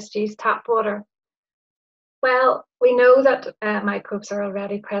do we just use tap water? Well, we know that microbes are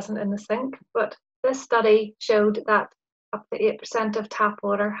already present in the sink, but this study showed that up to 8% of tap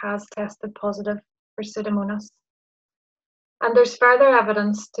water has tested positive for Pseudomonas. And there's further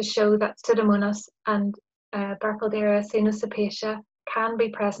evidence to show that Pseudomonas and Burkholderia sinuspacia can be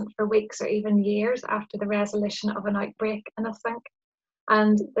present for weeks or even years after the resolution of an outbreak in a sink.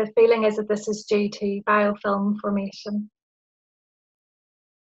 And the feeling is that this is due to biofilm formation.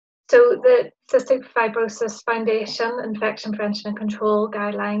 So the Cystic Fibrosis Foundation Infection Prevention and Control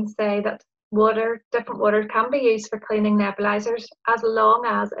guidelines say that different water can be used for cleaning nebulizers as long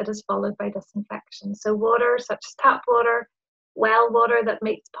as it is followed by disinfection. So water such as tap water, well water that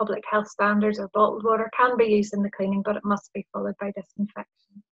meets public health standards, or bottled water can be used in the cleaning, but it must be followed by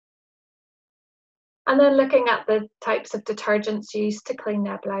disinfection. And then looking at the types of detergents used to clean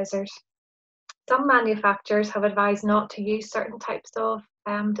nebulizers. Some manufacturers have advised not to use certain types of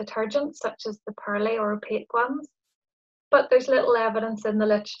detergents, such as the pearly or opaque ones, but there's little evidence in the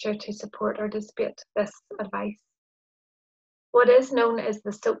literature to support or dispute this advice. What is known is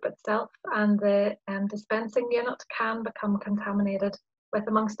the soap itself and the dispensing unit can become contaminated with,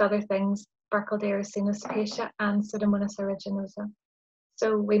 amongst other things, Burkholderia sinuspacia and Pseudomonas aeruginosa.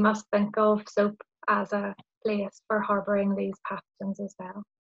 So we must think of soap as a place for harbouring these pathogens as well.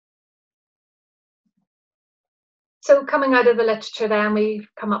 So coming out of the literature then, we've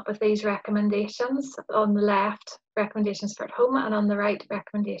come up with these recommendations. On the left, recommendations for at home, and on the right,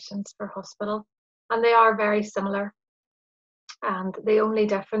 recommendations for hospital. And they are very similar. And the only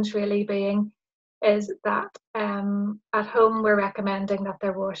difference really being is that at home we're recommending that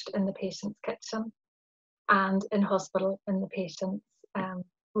they're washed in the patient's kitchen, and in hospital in the patient's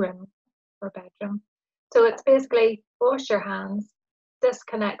room or bedroom. So it's basically wash your hands,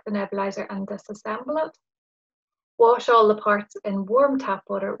 disconnect the nebulizer and disassemble it, wash all the parts in warm tap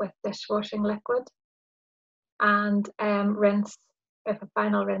water with dishwashing liquid, and rinse if a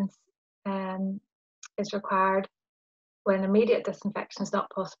final rinse is required. When immediate disinfection is not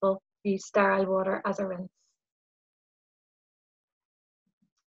possible, use sterile water as a rinse.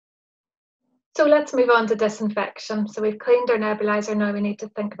 So let's move on to disinfection. So we've cleaned our nebulizer, now we need to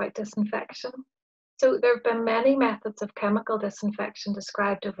think about disinfection. So there have been many methods of chemical disinfection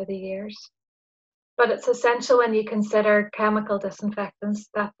described over the years, but it's essential when you consider chemical disinfectants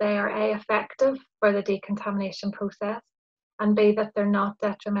that they are A, effective for the decontamination process, and B, that they're not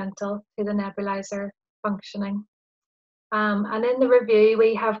detrimental to the nebulizer functioning. And in the review,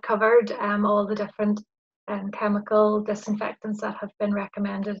 we have covered all the different chemical disinfectants that have been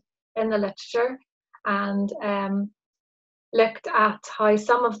recommended in the literature, and looked at how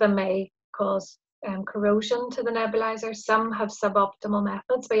some of them may cause corrosion to the nebulizer. Some have suboptimal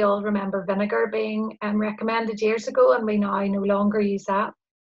methods. We all remember vinegar being recommended years ago, and we now no longer use that.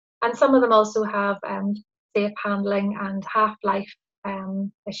 And some of them also have safe handling and half-life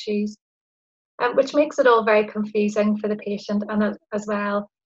issues, which makes it all very confusing for the patient. And as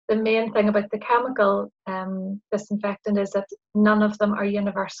well, the main thing about the chemical disinfectant is that none of them are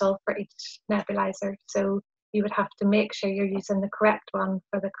universal for each nebulizer. So you would have to make sure you're using the correct one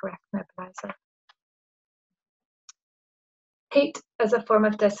for the correct nebulizer. Heat as a form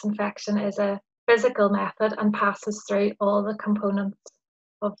of disinfection is a physical method and passes through all the components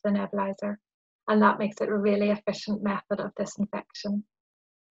of the nebulizer, and that makes it a really efficient method of disinfection.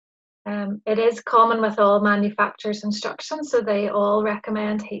 It is common with all manufacturers' instructions, so they all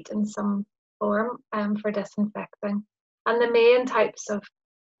recommend heat in some form for disinfecting. And the main types of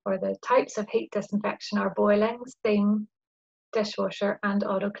heat disinfection are boiling, steam, dishwasher, and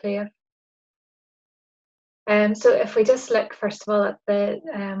autoclave. So if we just look first of all at the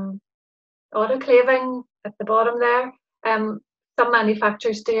autoclaving at the bottom there, some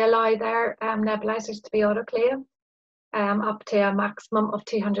manufacturers do allow their nebulizers to be autoclaved up to a maximum of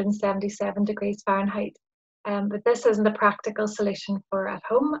 277 degrees Fahrenheit. But this isn't a practical solution for at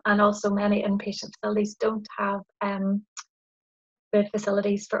home, and also many inpatient facilities don't have the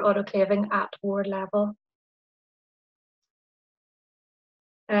facilities for autoclaving at ward level.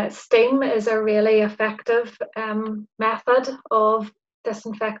 Steam is a really effective method of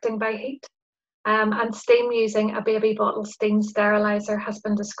disinfecting by heat, and steam using a baby bottle steam sterilizer has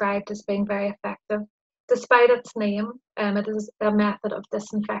been described as being very effective. Despite its name, it is a method of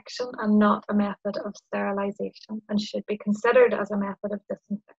disinfection and not a method of sterilization, and should be considered as a method of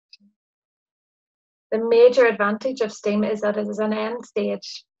disinfection. The major advantage of steam is that it is an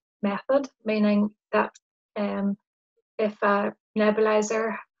end-stage method, meaning that if a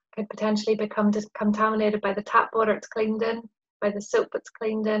nebulizer could potentially become contaminated by the tap water it's cleaned in, by the soap it's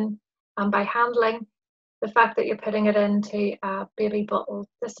cleaned in, and by handling, the fact that you're putting it into a baby bottle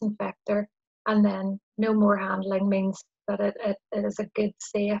disinfector and then no more handling means that it is a good,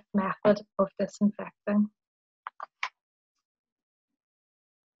 safe method of disinfecting.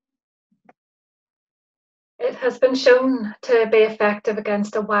 It has been shown to be effective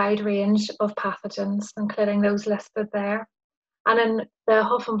against a wide range of pathogens, including those listed there. And in the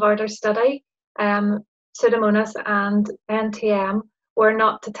Hoffenwarder study, Pseudomonas and NTM were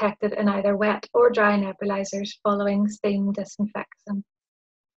not detected in either wet or dry nebulizers following steam disinfection.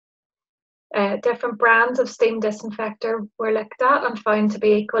 Different brands of steam disinfector were looked at and found to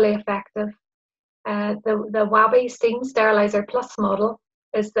be equally effective. The Wabi Steam Sterilizer Plus model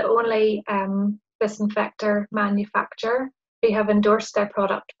is the only disinfector manufacturer who have endorsed their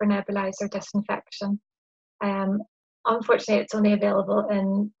product for nebulizer disinfection. Unfortunately, it's only available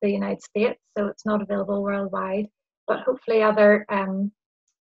in the United States, so it's not available worldwide, but hopefully other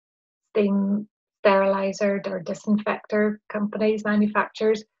steam sterilizer or disinfector companies,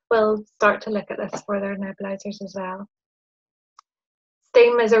 manufacturers, will start to look at this for their nebulizers as well.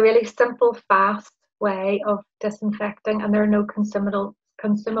 Steam is a really simple, fast way of disinfecting, and there are no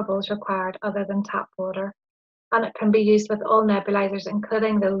consumables required other than tap water. And it can be used with all nebulizers,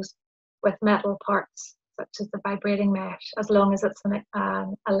 including those with metal parts, such as the vibrating mesh, as long as it's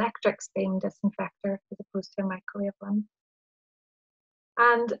an electric steam disinfector as opposed to a microwave one.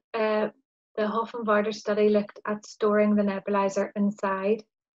 And the Hoffenwarder study looked at storing the nebulizer inside,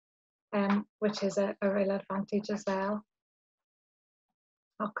 which is a real advantage as well.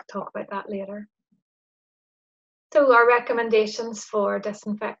 I'll talk about that later. So our recommendations for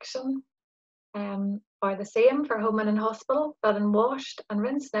disinfection are the same for home and in hospital, that in washed and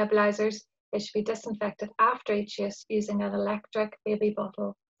rinsed nebulizers, they should be disinfected after each use using an electric baby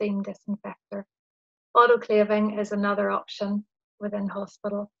bottle steam disinfector. Autoclaving is another option within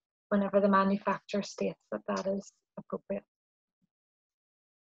hospital whenever the manufacturer states that that is appropriate.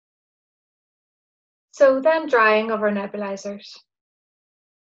 So then drying of our nebulizers.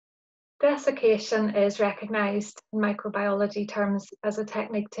 Desiccation is recognised in microbiology terms as a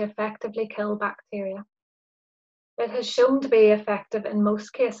technique to effectively kill bacteria. It has shown to be effective in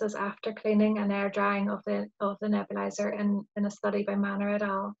most cases after cleaning and air drying of the nebulizer in a study by Manor et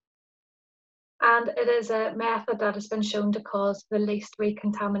al. And it is a method that has been shown to cause the least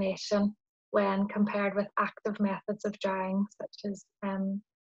recontamination when compared with active methods of drying, such as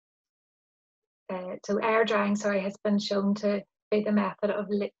so air drying, has been shown to be the method of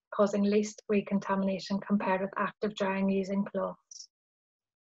causing least recontamination compared with active drying using cloths.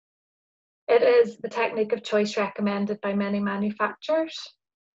 It is the technique of choice recommended by many manufacturers.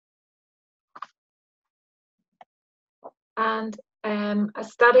 And a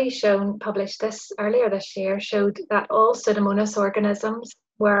study published earlier this year showed that all Pseudomonas organisms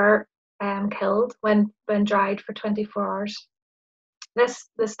were killed when dried for 24 hours.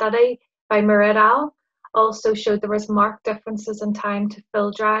 The study by Moore et al. Also showed there was marked differences in time to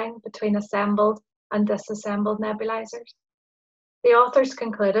full drying between assembled and disassembled nebulizers. The authors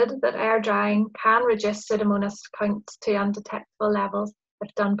concluded that air drying can reduce Pseudomonas counts to undetectable levels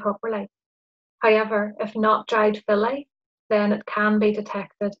if done properly. However, if not dried fully, then it can be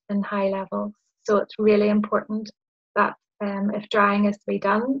detected in high levels. So it's really important that if drying is to be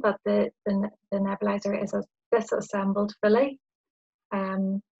done, that the nebulizer is disassembled fully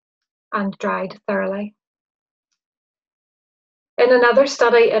and dried thoroughly. In another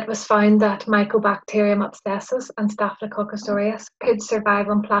study, it was found that Mycobacterium abscessus and Staphylococcus aureus could survive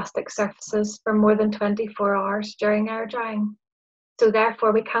on plastic surfaces for more than 24 hours during air drying. So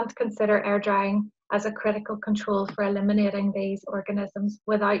therefore, we can't consider air drying as a critical control for eliminating these organisms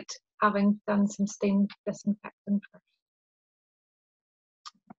without having done some steam disinfectant first.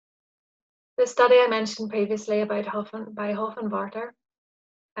 The study I mentioned previously by Hoffenwarter,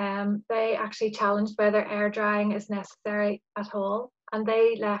 they actually challenged whether air drying is necessary at all, and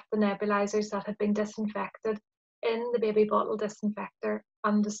they left the nebulizers that had been disinfected in the baby bottle disinfector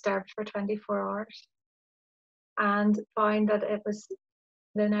undisturbed for 24 hours and found that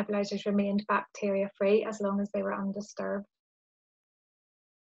the nebulizers remained bacteria-free as long as they were undisturbed.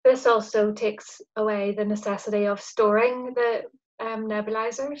 This also takes away the necessity of storing the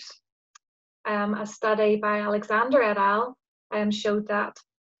nebulizers. A study by Alexander et al. Showed that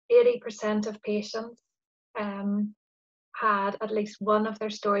 80% of patients had at least one of their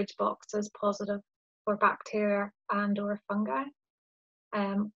storage boxes positive for bacteria and/or fungi,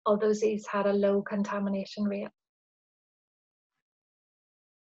 although these had a low contamination rate.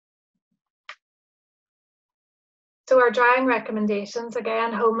 So our drying recommendations,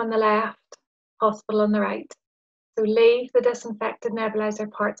 again, home on the left, hospital on the right. So leave the disinfected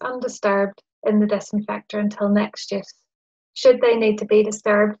nebulizer parts undisturbed in the disinfector until next use. Should they need to be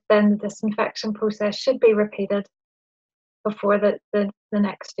disturbed, then the disinfection process should be repeated before the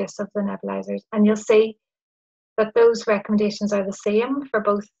next use of the nebulizers. And you'll see that those recommendations are the same for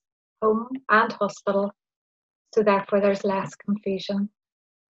both home and hospital, so therefore there's less confusion.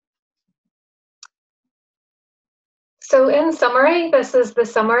 So in summary, this is the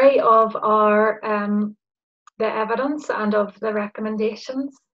summary of our the evidence and of the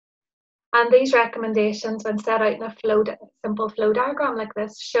recommendations. And these recommendations, when set out in a simple flow diagram like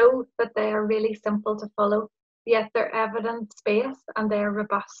this, show that they are really simple to follow, yet they're evidence-based and they're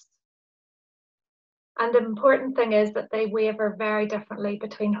robust. And the important thing is that they waver very differently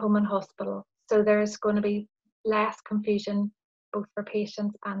between home and hospital. So there's going to be less confusion both for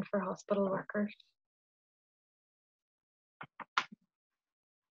patients and for hospital workers.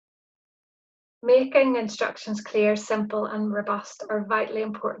 Making instructions clear, simple and robust are vitally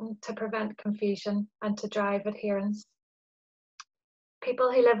important to prevent confusion and to drive adherence.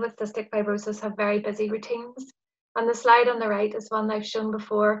 People who live with cystic fibrosis have very busy routines, and the slide on the right is one I've shown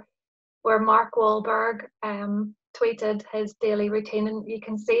before where Mark Wahlberg tweeted his daily routine, and you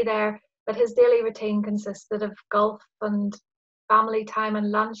can see there that his daily routine consisted of golf and family time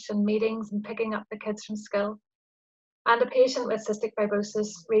and lunch and meetings and picking up the kids from school. And a patient with cystic fibrosis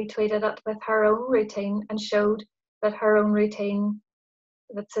retweeted it with her own routine and showed that her own routine,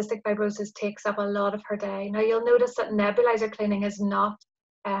 that cystic fibrosis takes up a lot of her day. Now you'll notice that nebulizer cleaning is not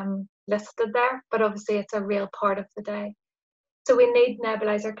listed there, but obviously it's a real part of the day. So we need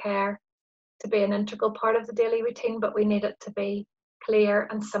nebulizer care to be an integral part of the daily routine, but we need it to be clear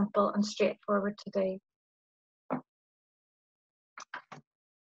and simple and straightforward to do.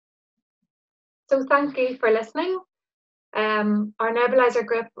 So thank you for listening. Our nebulizer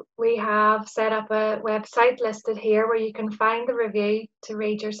group, we have set up a website listed here where you can find the review to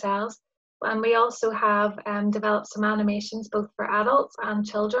read yourselves. And we also have developed some animations both for adults and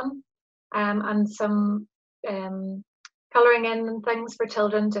children, and some colouring in and things for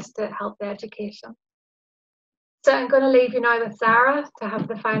children just to help the education. So I'm going to leave you now with Zara to have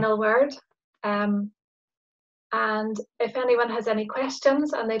the final word. And if anyone has any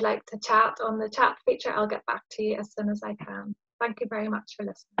questions and they'd like to chat on the chat feature, I'll get back to you as soon as I can. Thank you very much for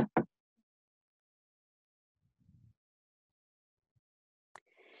listening.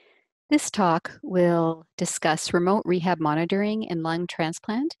 This talk will discuss remote rehab monitoring in lung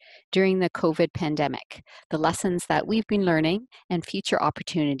transplant during the COVID pandemic, the lessons that we've been learning, and future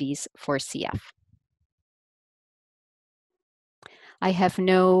opportunities for CF. I have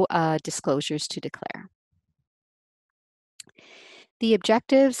no disclosures to declare. The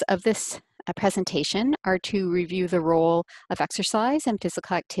objectives of this presentation are to review the role of exercise and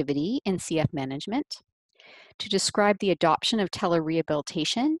physical activity in CF management, to describe the adoption of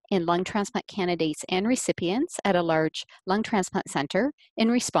telerehabilitation in lung transplant candidates and recipients at a large lung transplant center in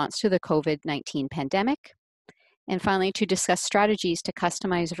response to the COVID-19 pandemic, and finally to discuss strategies to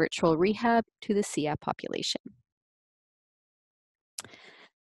customize virtual rehab to the CF population.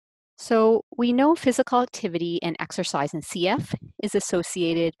 So we know physical activity and exercise in CF is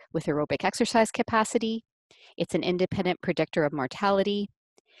associated with aerobic exercise capacity. It's an independent predictor of mortality.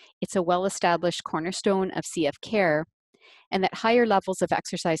 It's a well-established cornerstone of CF care, and that higher levels of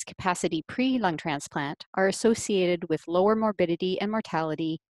exercise capacity pre-lung transplant are associated with lower morbidity and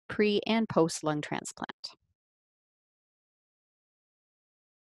mortality pre and post-lung transplant.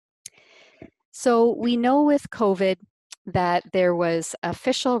 So we know with COVID that there was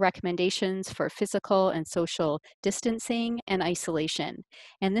official recommendations for physical and social distancing and isolation.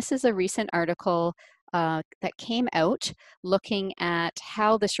 And this is a recent article that came out looking at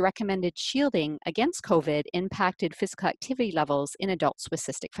how this recommended shielding against COVID impacted physical activity levels in adults with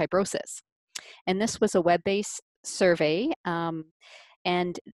cystic fibrosis. And this was a web-based survey,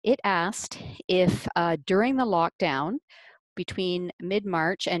 and it asked if during the lockdown between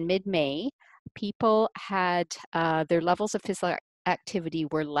mid-March and mid-May, people had their levels of physical activity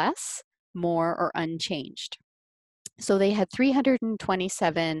were less, more, or unchanged. So they had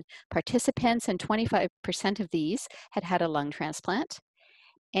 327 participants, and 25% of these had had a lung transplant,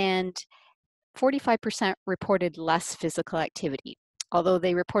 and 45% reported less physical activity, although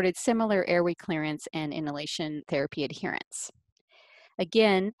they reported similar airway clearance and inhalation therapy adherence.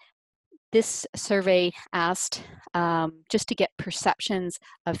 Again, this survey asked just to get perceptions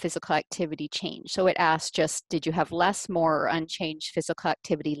of physical activity change. So it asked just, did you have less, more, or unchanged physical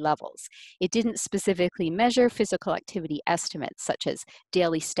activity levels? It didn't specifically measure physical activity estimates, such as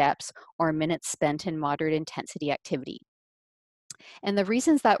daily steps or minutes spent in moderate intensity activity. And the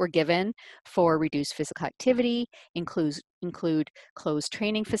reasons that were given for reduced physical activity include closed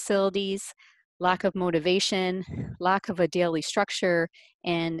training facilities, lack of motivation, lack of a daily structure,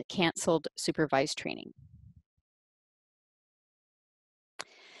 and canceled supervised training.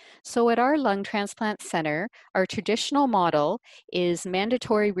 So at our lung transplant center, our traditional model is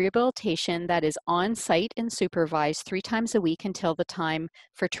mandatory rehabilitation that is on-site and supervised 3 times a week until the time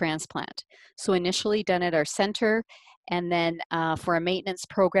for transplant. So initially done at our center, and then for a maintenance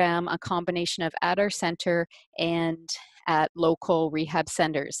program, a combination of at our center and at local rehab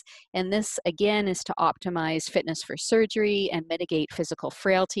centers. And this again is to optimize fitness for surgery and mitigate physical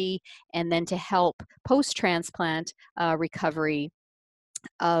frailty, and then to help post-transplant recovery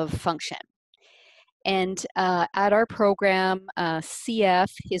of function. And at our program,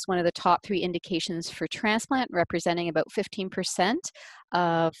 CF is one of the top 3 indications for transplant, representing about 15%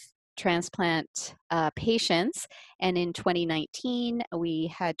 of transplant patients. And in 2019,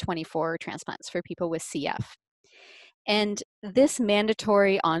 we had 24 transplants for people with CF. And this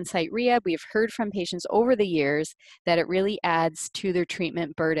mandatory on-site rehab, we've heard from patients over the years that it really adds to their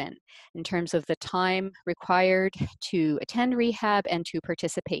treatment burden in terms of the time required to attend rehab and to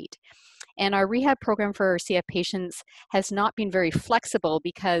participate. And our rehab program for our CF patients has not been very flexible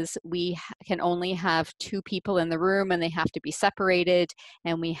because we can only have 2 people in the room and they have to be separated,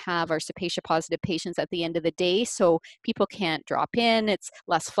 and we have our Cepacia positive patients at the end of the day, so people can't drop in. It's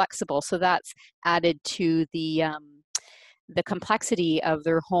less flexible, so that's added to the complexity of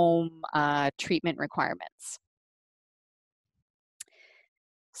their home treatment requirements.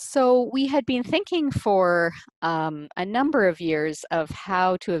 So we had been thinking for a number of years of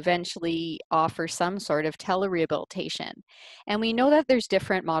how to eventually offer some sort of telerehabilitation. And we know that there's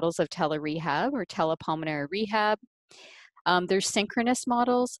different models of telerehab or telepulmonary rehab. There's synchronous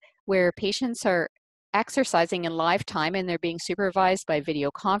models where patients are exercising in live time, and they're being supervised by video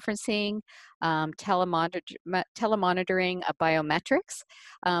conferencing, telemonitoring, biometrics,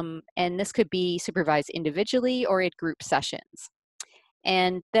 and this could be supervised individually or in group sessions.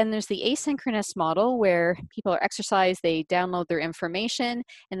 And then there's the asynchronous model where people are exercised, they download their information,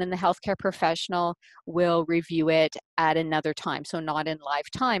 and then the healthcare professional will review it at another time, so not in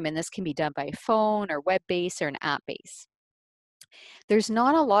live time. And this can be done by phone or web-based or an app-based. There's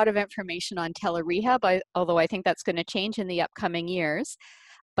not a lot of information on telerehab, although I think that's going to change in the upcoming years.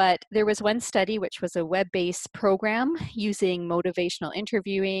 But there was one study which was a web-based program using motivational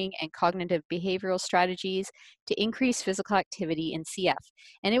interviewing and cognitive behavioral strategies to increase physical activity in CF.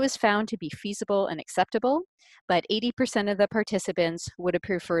 And it was found to be feasible and acceptable, but 80% of the participants would have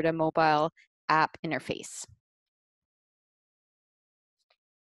preferred a mobile app interface.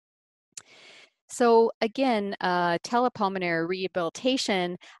 So again, telepulmonary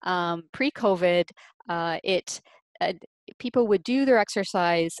rehabilitation, pre-COVID, people would do their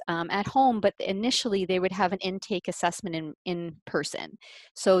exercise at home, but initially they would have an intake assessment in person.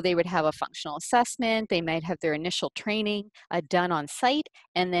 So they would have a functional assessment, they might have their initial training done on site,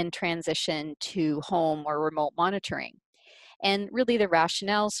 and then transition to home or remote monitoring. And really the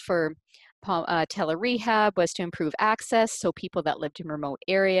rationales for telerehab was to improve access, so people that lived in remote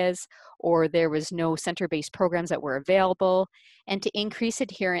areas or there was no center-based programs that were available, and to increase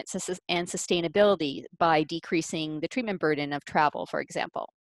adherence and sustainability by decreasing the treatment burden of travel, for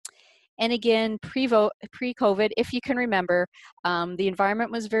example. And again, pre-COVID, if you can remember, the environment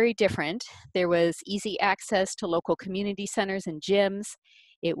was very different. There was easy access to local community centers and gyms.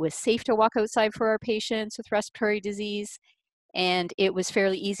 It was safe to walk outside for our patients with respiratory disease. And it was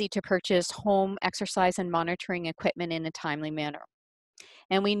fairly easy to purchase home exercise and monitoring equipment in a timely manner.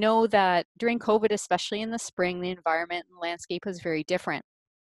 And we know that during COVID, especially in the spring, the environment and landscape was very different.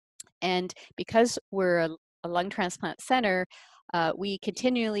 And because we're a lung transplant center, we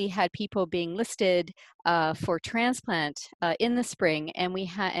continually had people being listed for transplant in the spring, and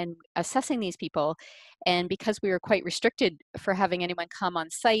and assessing these people. And because we were quite restricted for having anyone come on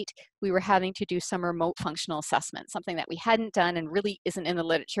site, we were having to do some remote functional assessment, something that we hadn't done and really isn't in the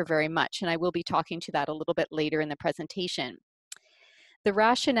literature very much. And I will be talking to that a little bit later in the presentation. The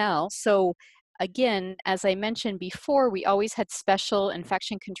rationale, so again, as I mentioned before, we always had special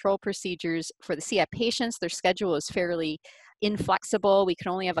infection control procedures for the CF patients. Their schedule is fairly inflexible. We could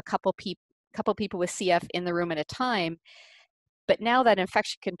only have a couple people with CF in the room at a time. But now that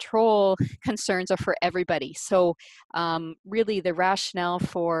infection control concerns are for everybody. So really the rationale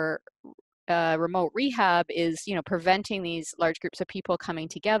for remote rehab is, preventing these large groups of people coming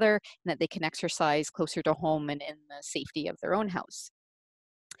together and that they can exercise closer to home and in the safety of their own house.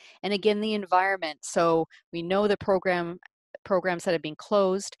 And again, the environment. So we know the programs that have been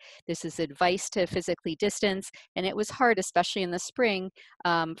closed. This is advice to physically distance. And it was hard, especially in the spring,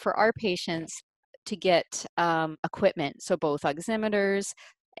 for our patients to get equipment. So both oximeters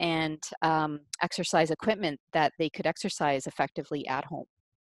and exercise equipment that they could exercise effectively at home.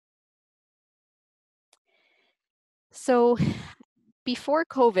 So before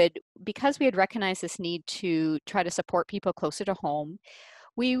COVID, because we had recognized this need to try to support people closer to home,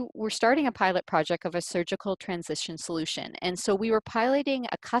 we were starting a pilot project of a surgical transition solution. And so we were piloting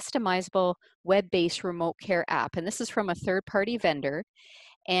a customizable web-based remote care app. And this is from a third-party vendor.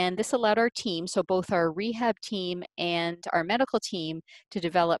 And this allowed our team, so both our rehab team and our medical team, to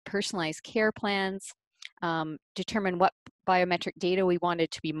develop personalized care plans, determine what biometric data we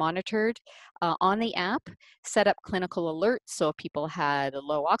wanted to be monitored on the app, set up clinical alerts. So if people had a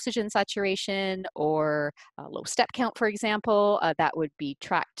low oxygen saturation or a low step count, for example, that would be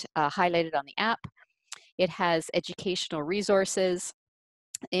tracked, highlighted on the app. It has educational resources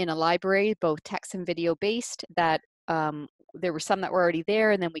in a library, both text and video based, that there were some that were already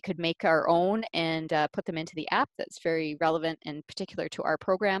there, and then we could make our own and put them into the app. That's very relevant and particular to our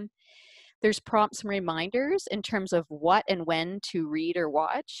program. There's prompts and reminders in terms of what and when to read or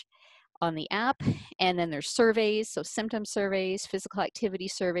watch on the app. And then there's surveys, so symptom surveys, physical activity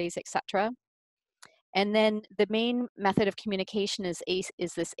surveys, etc. And then the main method of communication is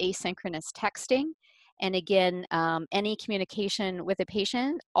this asynchronous texting. And again, any communication with a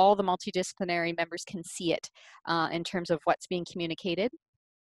patient, all the multidisciplinary members can see it in terms of what's being communicated.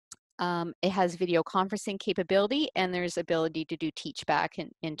 It has video conferencing capability, and there's ability to do teach back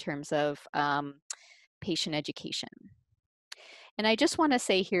in terms of patient education. And I just want to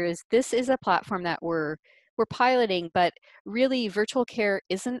say here is this is a platform that we're piloting, but really virtual care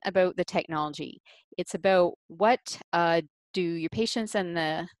isn't about the technology. It's about what do your patients and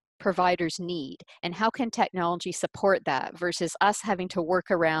the providers need, and how can technology support that versus us having to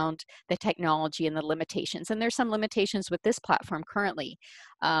work around the technology and the limitations. And there's some limitations with this platform currently,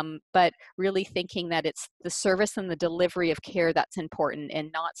 but really thinking that it's the service and the delivery of care that's important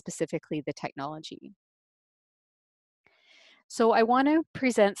and not specifically the technology. So I want to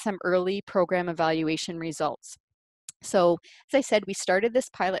present some early program evaluation results. So as I said, we started this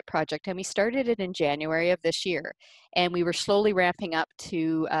pilot project and we started it in January of this year. And we were slowly ramping up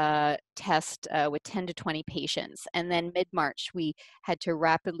to test with 10 to 20 patients. And then mid-March, we had to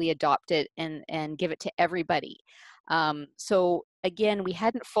rapidly adopt it and give it to everybody. So again, we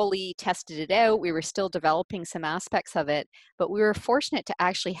hadn't fully tested it out. We were still developing some aspects of it, but we were fortunate to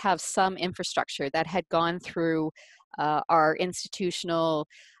actually have some infrastructure that had gone through our institutional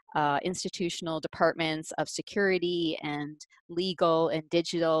departments of security and legal and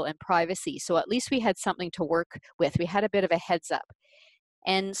digital and privacy. So at least we had something to work with. We had a bit of a heads up.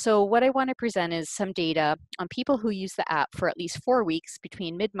 And so what I want to present is some data on people who use the app for at least 4 weeks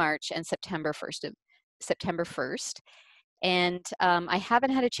between mid-March and September 1st. And I haven't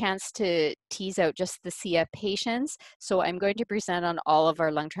had a chance to tease out just the CF patients, so I'm going to present on all of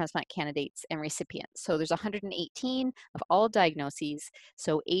our lung transplant candidates and recipients. So there's 118 of all diagnoses,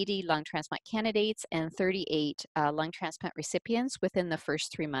 so 80 lung transplant candidates and 38 lung transplant recipients within the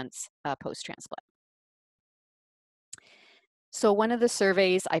first 3 months post-transplant. So one of the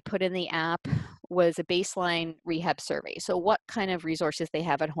surveys I put in the app was a baseline rehab survey. So what kind of resources they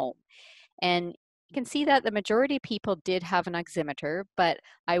have at home. And you can see that the majority of people did have an oximeter, but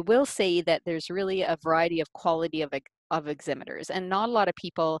I will say that there's really a variety of quality of oximeters, and not a lot of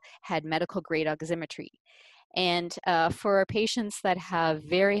people had medical grade oximetry. And for our patients that have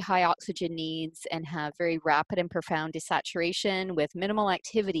very high oxygen needs and have very rapid and profound desaturation with minimal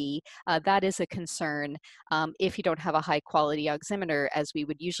activity, that is a concern if you don't have a high quality oximeter, as we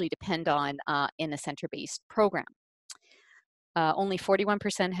would usually depend on in a center-based program. Only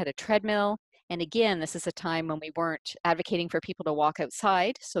 41% had a treadmill. And again, this is a time when we weren't advocating for people to walk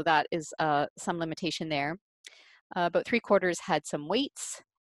outside, so that is some limitation there. About 3/4 had some weights,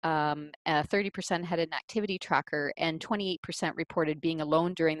 30% had an activity tracker, and 28% reported being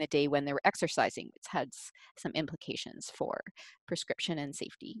alone during the day when they were exercising, which had some implications for prescription and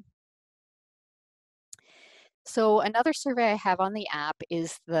safety. So another survey I have on the app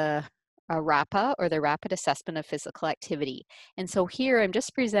is the RAPA, or the Rapid Assessment of Physical Activity. And so here I'm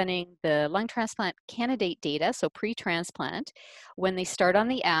just presenting the lung transplant candidate data, so pre-transplant. When they start on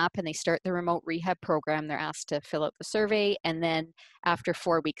the app and they start the remote rehab program, they're asked to fill out the survey, and then after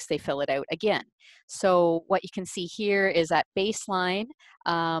 4 weeks, they fill it out again. So what you can see here is at baseline,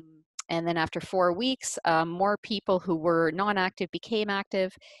 and then after 4 weeks, more people who were non-active became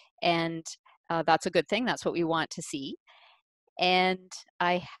active, and that's a good thing. That's what we want to see. And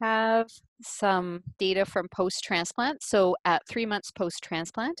I have some data from post-transplant. So at 3 months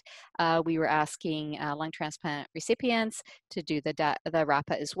post-transplant, we were asking lung transplant recipients to do the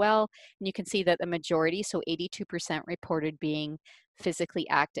RAPA as well. And you can see that the majority, so 82%, reported being physically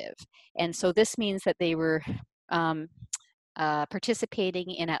active. And so this means that they were participating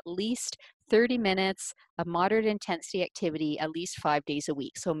in at least 30 minutes of moderate intensity activity at least 5 days a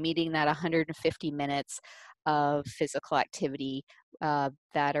week. So meeting that 150 minutes of physical activity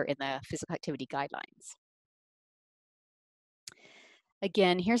that are in the physical activity guidelines.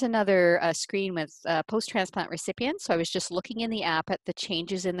 Again, here's another screen with post-transplant recipients. So I was just looking in the app at the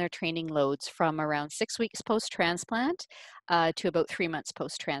changes in their training loads from around 6 weeks post-transplant to about 3 months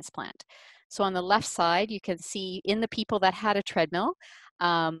post-transplant. So on the left side, you can see in the people that had a treadmill,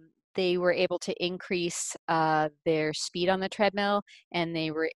 they were able to increase their speed on the treadmill, and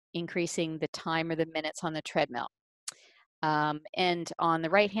they were increasing the time or the minutes on the treadmill. And on the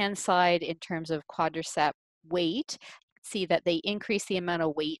right-hand side, in terms of quadricep weight, see that they increase the amount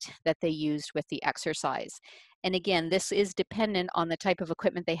of weight that they used with the exercise. And again, this is dependent on the type of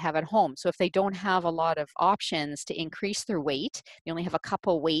equipment they have at home. So if they don't have a lot of options to increase their weight, they only have a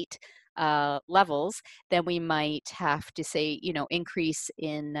couple weight levels, then we might have to say, increase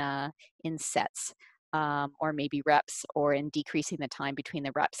in sets or maybe reps, or in decreasing the time between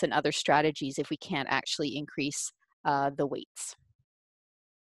the reps, and other strategies if we can't actually increase the weights.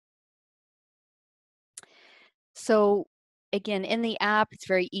 So again, in the app, it's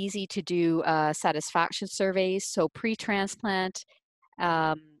very easy to do satisfaction surveys. So pre-transplant,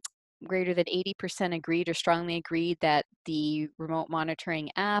 greater than 80% agreed or strongly agreed that the remote monitoring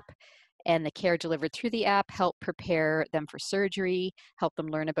app and the care delivered through the app help prepare them for surgery, help them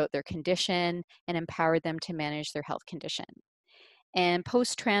learn about their condition, and empower them to manage their health condition. And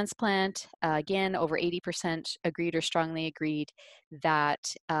post-transplant, again, over 80% agreed or strongly agreed that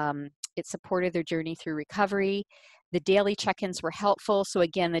it supported their journey through recovery. The daily check-ins were helpful. So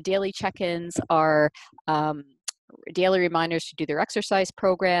again, the daily check-ins are daily reminders to do their exercise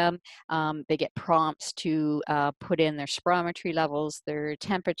program. They get prompts to put in their spirometry levels, their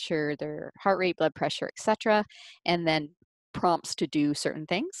temperature, their heart rate, blood pressure, etc., and then prompts to do certain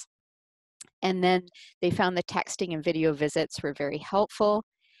things. And then they found the texting and video visits were very helpful,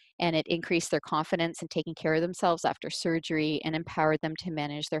 and it increased their confidence in taking care of themselves after surgery and empowered them to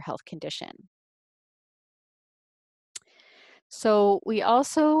manage their health condition. So we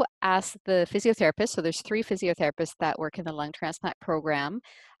also asked the physiotherapists, so there's 3 physiotherapists that work in the lung transplant program,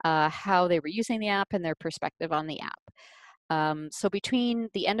 how they were using the app and their perspective on the app. So between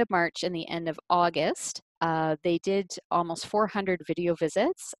the end of March and the end of August, they did almost 400 video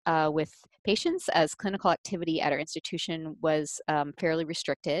visits with patients, as clinical activity at our institution was fairly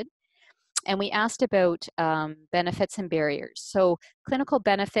restricted. And we asked about benefits and barriers. So clinical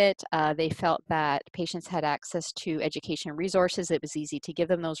benefit, they felt that patients had access to education resources. It was easy to give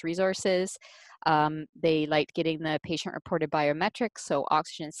them those resources. They liked getting the patient-reported biometrics, so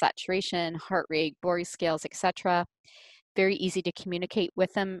oxygen saturation, heart rate, Boris scales, etc. Very easy to communicate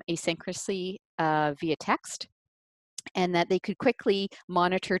with them asynchronously via text, and that they could quickly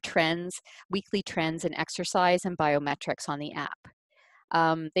monitor trends, weekly trends in exercise and biometrics on the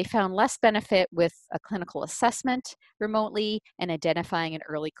app. They found less benefit with a clinical assessment remotely and identifying an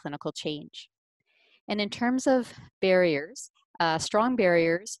early clinical change. And in terms of barriers, strong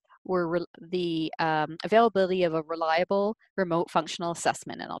barriers were the availability of a reliable remote functional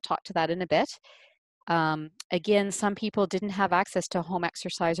assessment, and I'll talk to that in a bit. Again, some people didn't have access to home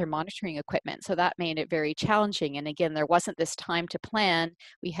exercise or monitoring equipment, so that made it very challenging. And again, there wasn't this time to plan.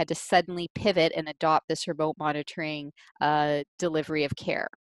 We had to suddenly pivot and adopt this remote monitoring delivery of care.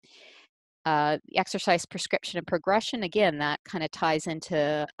 The exercise prescription and progression, again, that kind of ties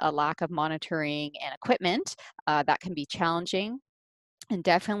into a lack of monitoring and equipment. That can be challenging. And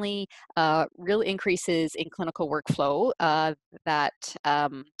definitely real increases in clinical workflow that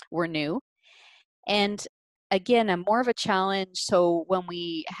were new. And again, more of a challenge. So when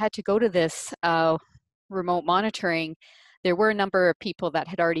we had to go to this remote monitoring, there were a number of people that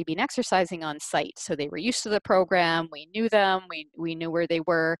had already been exercising on site. So they were used to the program, we knew them, we knew where they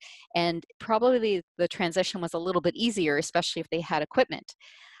were, and probably the transition was a little bit easier, especially if they had equipment.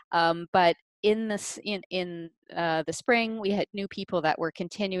 But in the spring, we had new people that were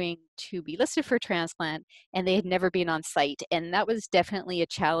continuing to be listed for transplant, and they had never been on site. And that was definitely a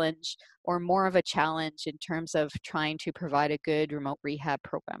challenge, or more of a challenge, in terms of trying to provide a good remote rehab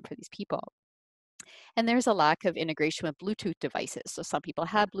program for these people. And there's a lack of integration with Bluetooth devices. So some people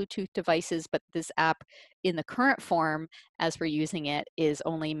have Bluetooth devices, but this app in the current form, as we're using it, is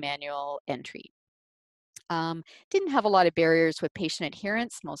only manual entry. Didn't have a lot of barriers with patient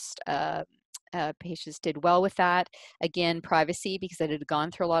adherence. Most patients did well with that. Again, privacy, because it had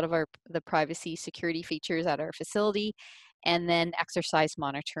gone through a lot of the privacy security features at our facility. And then exercise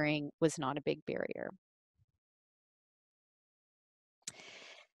monitoring was not a big barrier.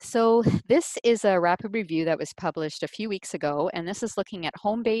 So this is a rapid review that was published a few weeks ago, and this is looking at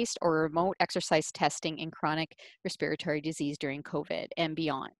home-based or remote exercise testing in chronic respiratory disease during COVID and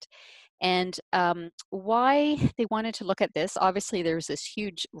beyond. And why they wanted to look at this, obviously there's this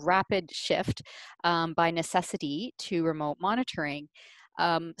huge rapid shift by necessity to remote monitoring.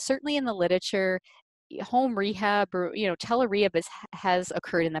 Certainly in the literature, home rehab or telerehab has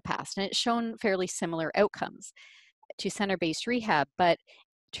occurred in the past, and it's shown fairly similar outcomes to center-based rehab, but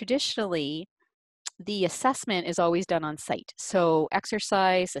traditionally the assessment is always done on site. So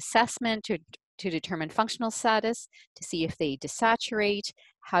exercise assessment to determine functional status, to see if they desaturate,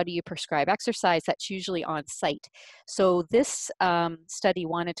 how do you prescribe exercise, that's usually on site. So this study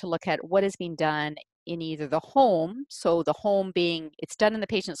wanted to look at what is being done in either the home, so the home being, it's done in the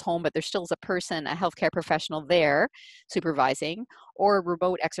patient's home, but there still is a person, a healthcare professional there supervising, or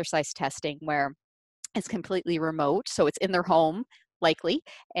remote exercise testing where it's completely remote, so it's in their home, likely,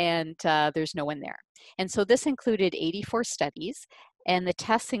 and there's no one there. And so this included 84 studies, and the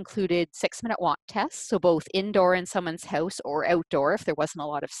tests included 6-minute walk tests, so both indoor in someone's house or outdoor if there wasn't a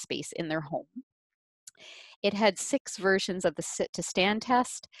lot of space in their home. It had 6 versions of the sit to stand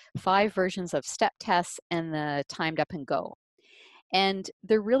test, 5 versions of step tests, and the timed up and go. And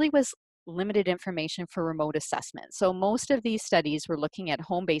there really was limited information for remote assessment. So most of these studies were looking at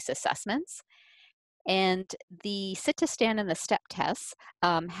home-based assessments, and the sit to stand and the step tests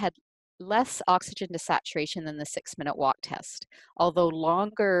had less oxygen desaturation than the 6-minute walk test, although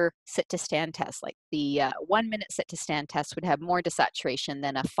longer sit-to-stand tests, like the 1-minute sit-to-stand test, would have more desaturation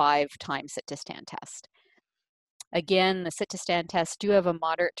than a 5-time sit-to-stand test. Again, the sit-to-stand tests do have a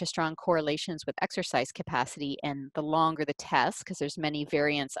moderate to strong correlations with exercise capacity, and the longer the test, because there's many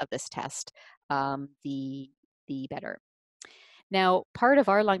variants of this test, the better. Now, part of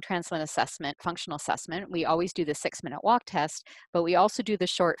our lung transplant assessment, functional assessment, we always do the 6-minute walk test, but we also do the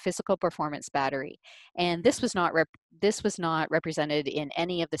short physical performance battery. And this was not represented in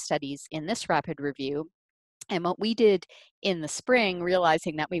any of the studies in this rapid review. And what we did in the spring,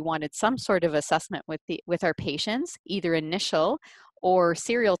 realizing that we wanted some sort of assessment with our patients, either initial or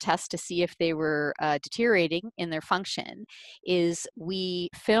serial tests to see if they were deteriorating in their function, is we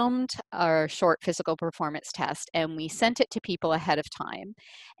filmed our short physical performance test and we sent it to people ahead of time.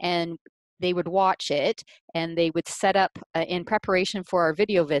 And they would watch it and they would set up, in preparation for our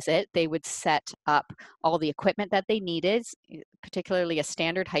video visit, they would set up all the equipment that they needed, particularly a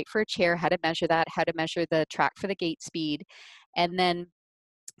standard height for a chair, how to measure that, how to measure the track for the gait speed. And then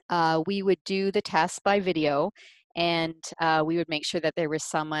we would do the test by video, and we would make sure that there was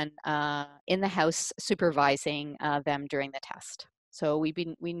someone in the house supervising them during the test. So we've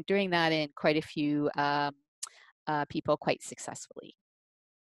been doing that in quite a few people quite successfully.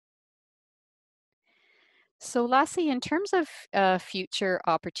 So lastly, in terms of future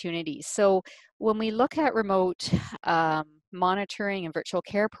opportunities, so when we look at remote monitoring and virtual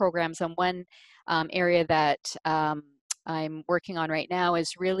care programs, and one area that I'm working on right now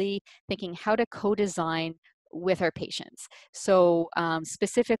is really thinking how to co-design with our patients. So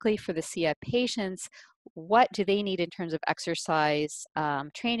specifically for the CF patients, what do they need in terms of exercise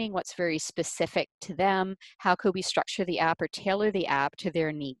training? What's very specific to them? How could we structure the app or tailor the app to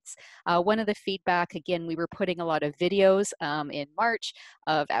their needs? One of the feedback, again, we were putting a lot of videos in March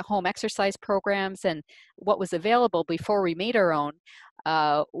of at-home exercise programs, and what was available before we made our own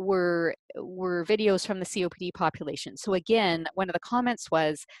were videos from the COPD population. So again, one of the comments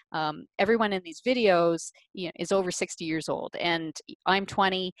was everyone in these videos, you know, is over 60 years old, and I'm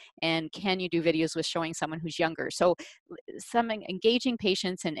 20, and can you do videos with showing someone who's younger? So some engaging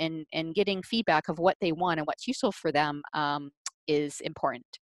patients and getting feedback of what they want and what's useful for them is important.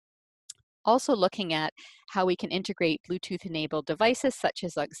 Also looking at how we can integrate Bluetooth-enabled devices such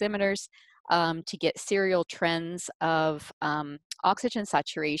as oximeters to get serial trends of oxygen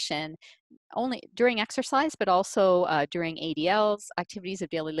saturation only during exercise, but also during ADLs, activities of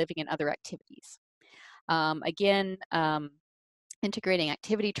daily living, and other activities. Again, integrating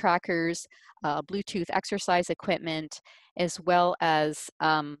activity trackers, Bluetooth exercise equipment, as well as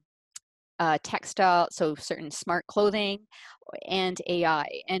textile, so certain smart clothing, and AI.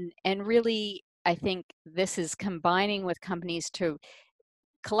 And really, I think this is combining with companies to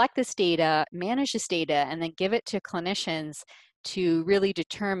collect this data, manage this data, and then give it to clinicians to really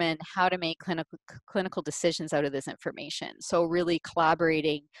determine how to make clinical decisions out of this information. So really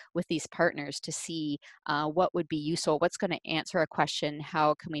collaborating with these partners to see what would be useful, what's going to answer a question,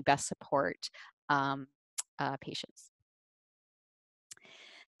 how can we best support patients.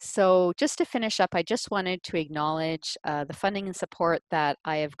 So just to finish up, I just wanted to acknowledge the funding and support that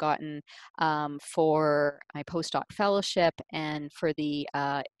I have gotten for my postdoc fellowship and for the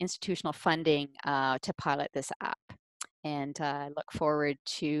institutional funding to pilot this app. And I look forward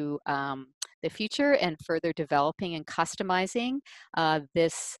to the future and further developing and customizing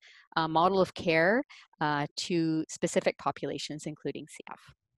this model of care to specific populations, including CF.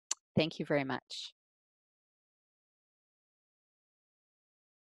 Thank you very much.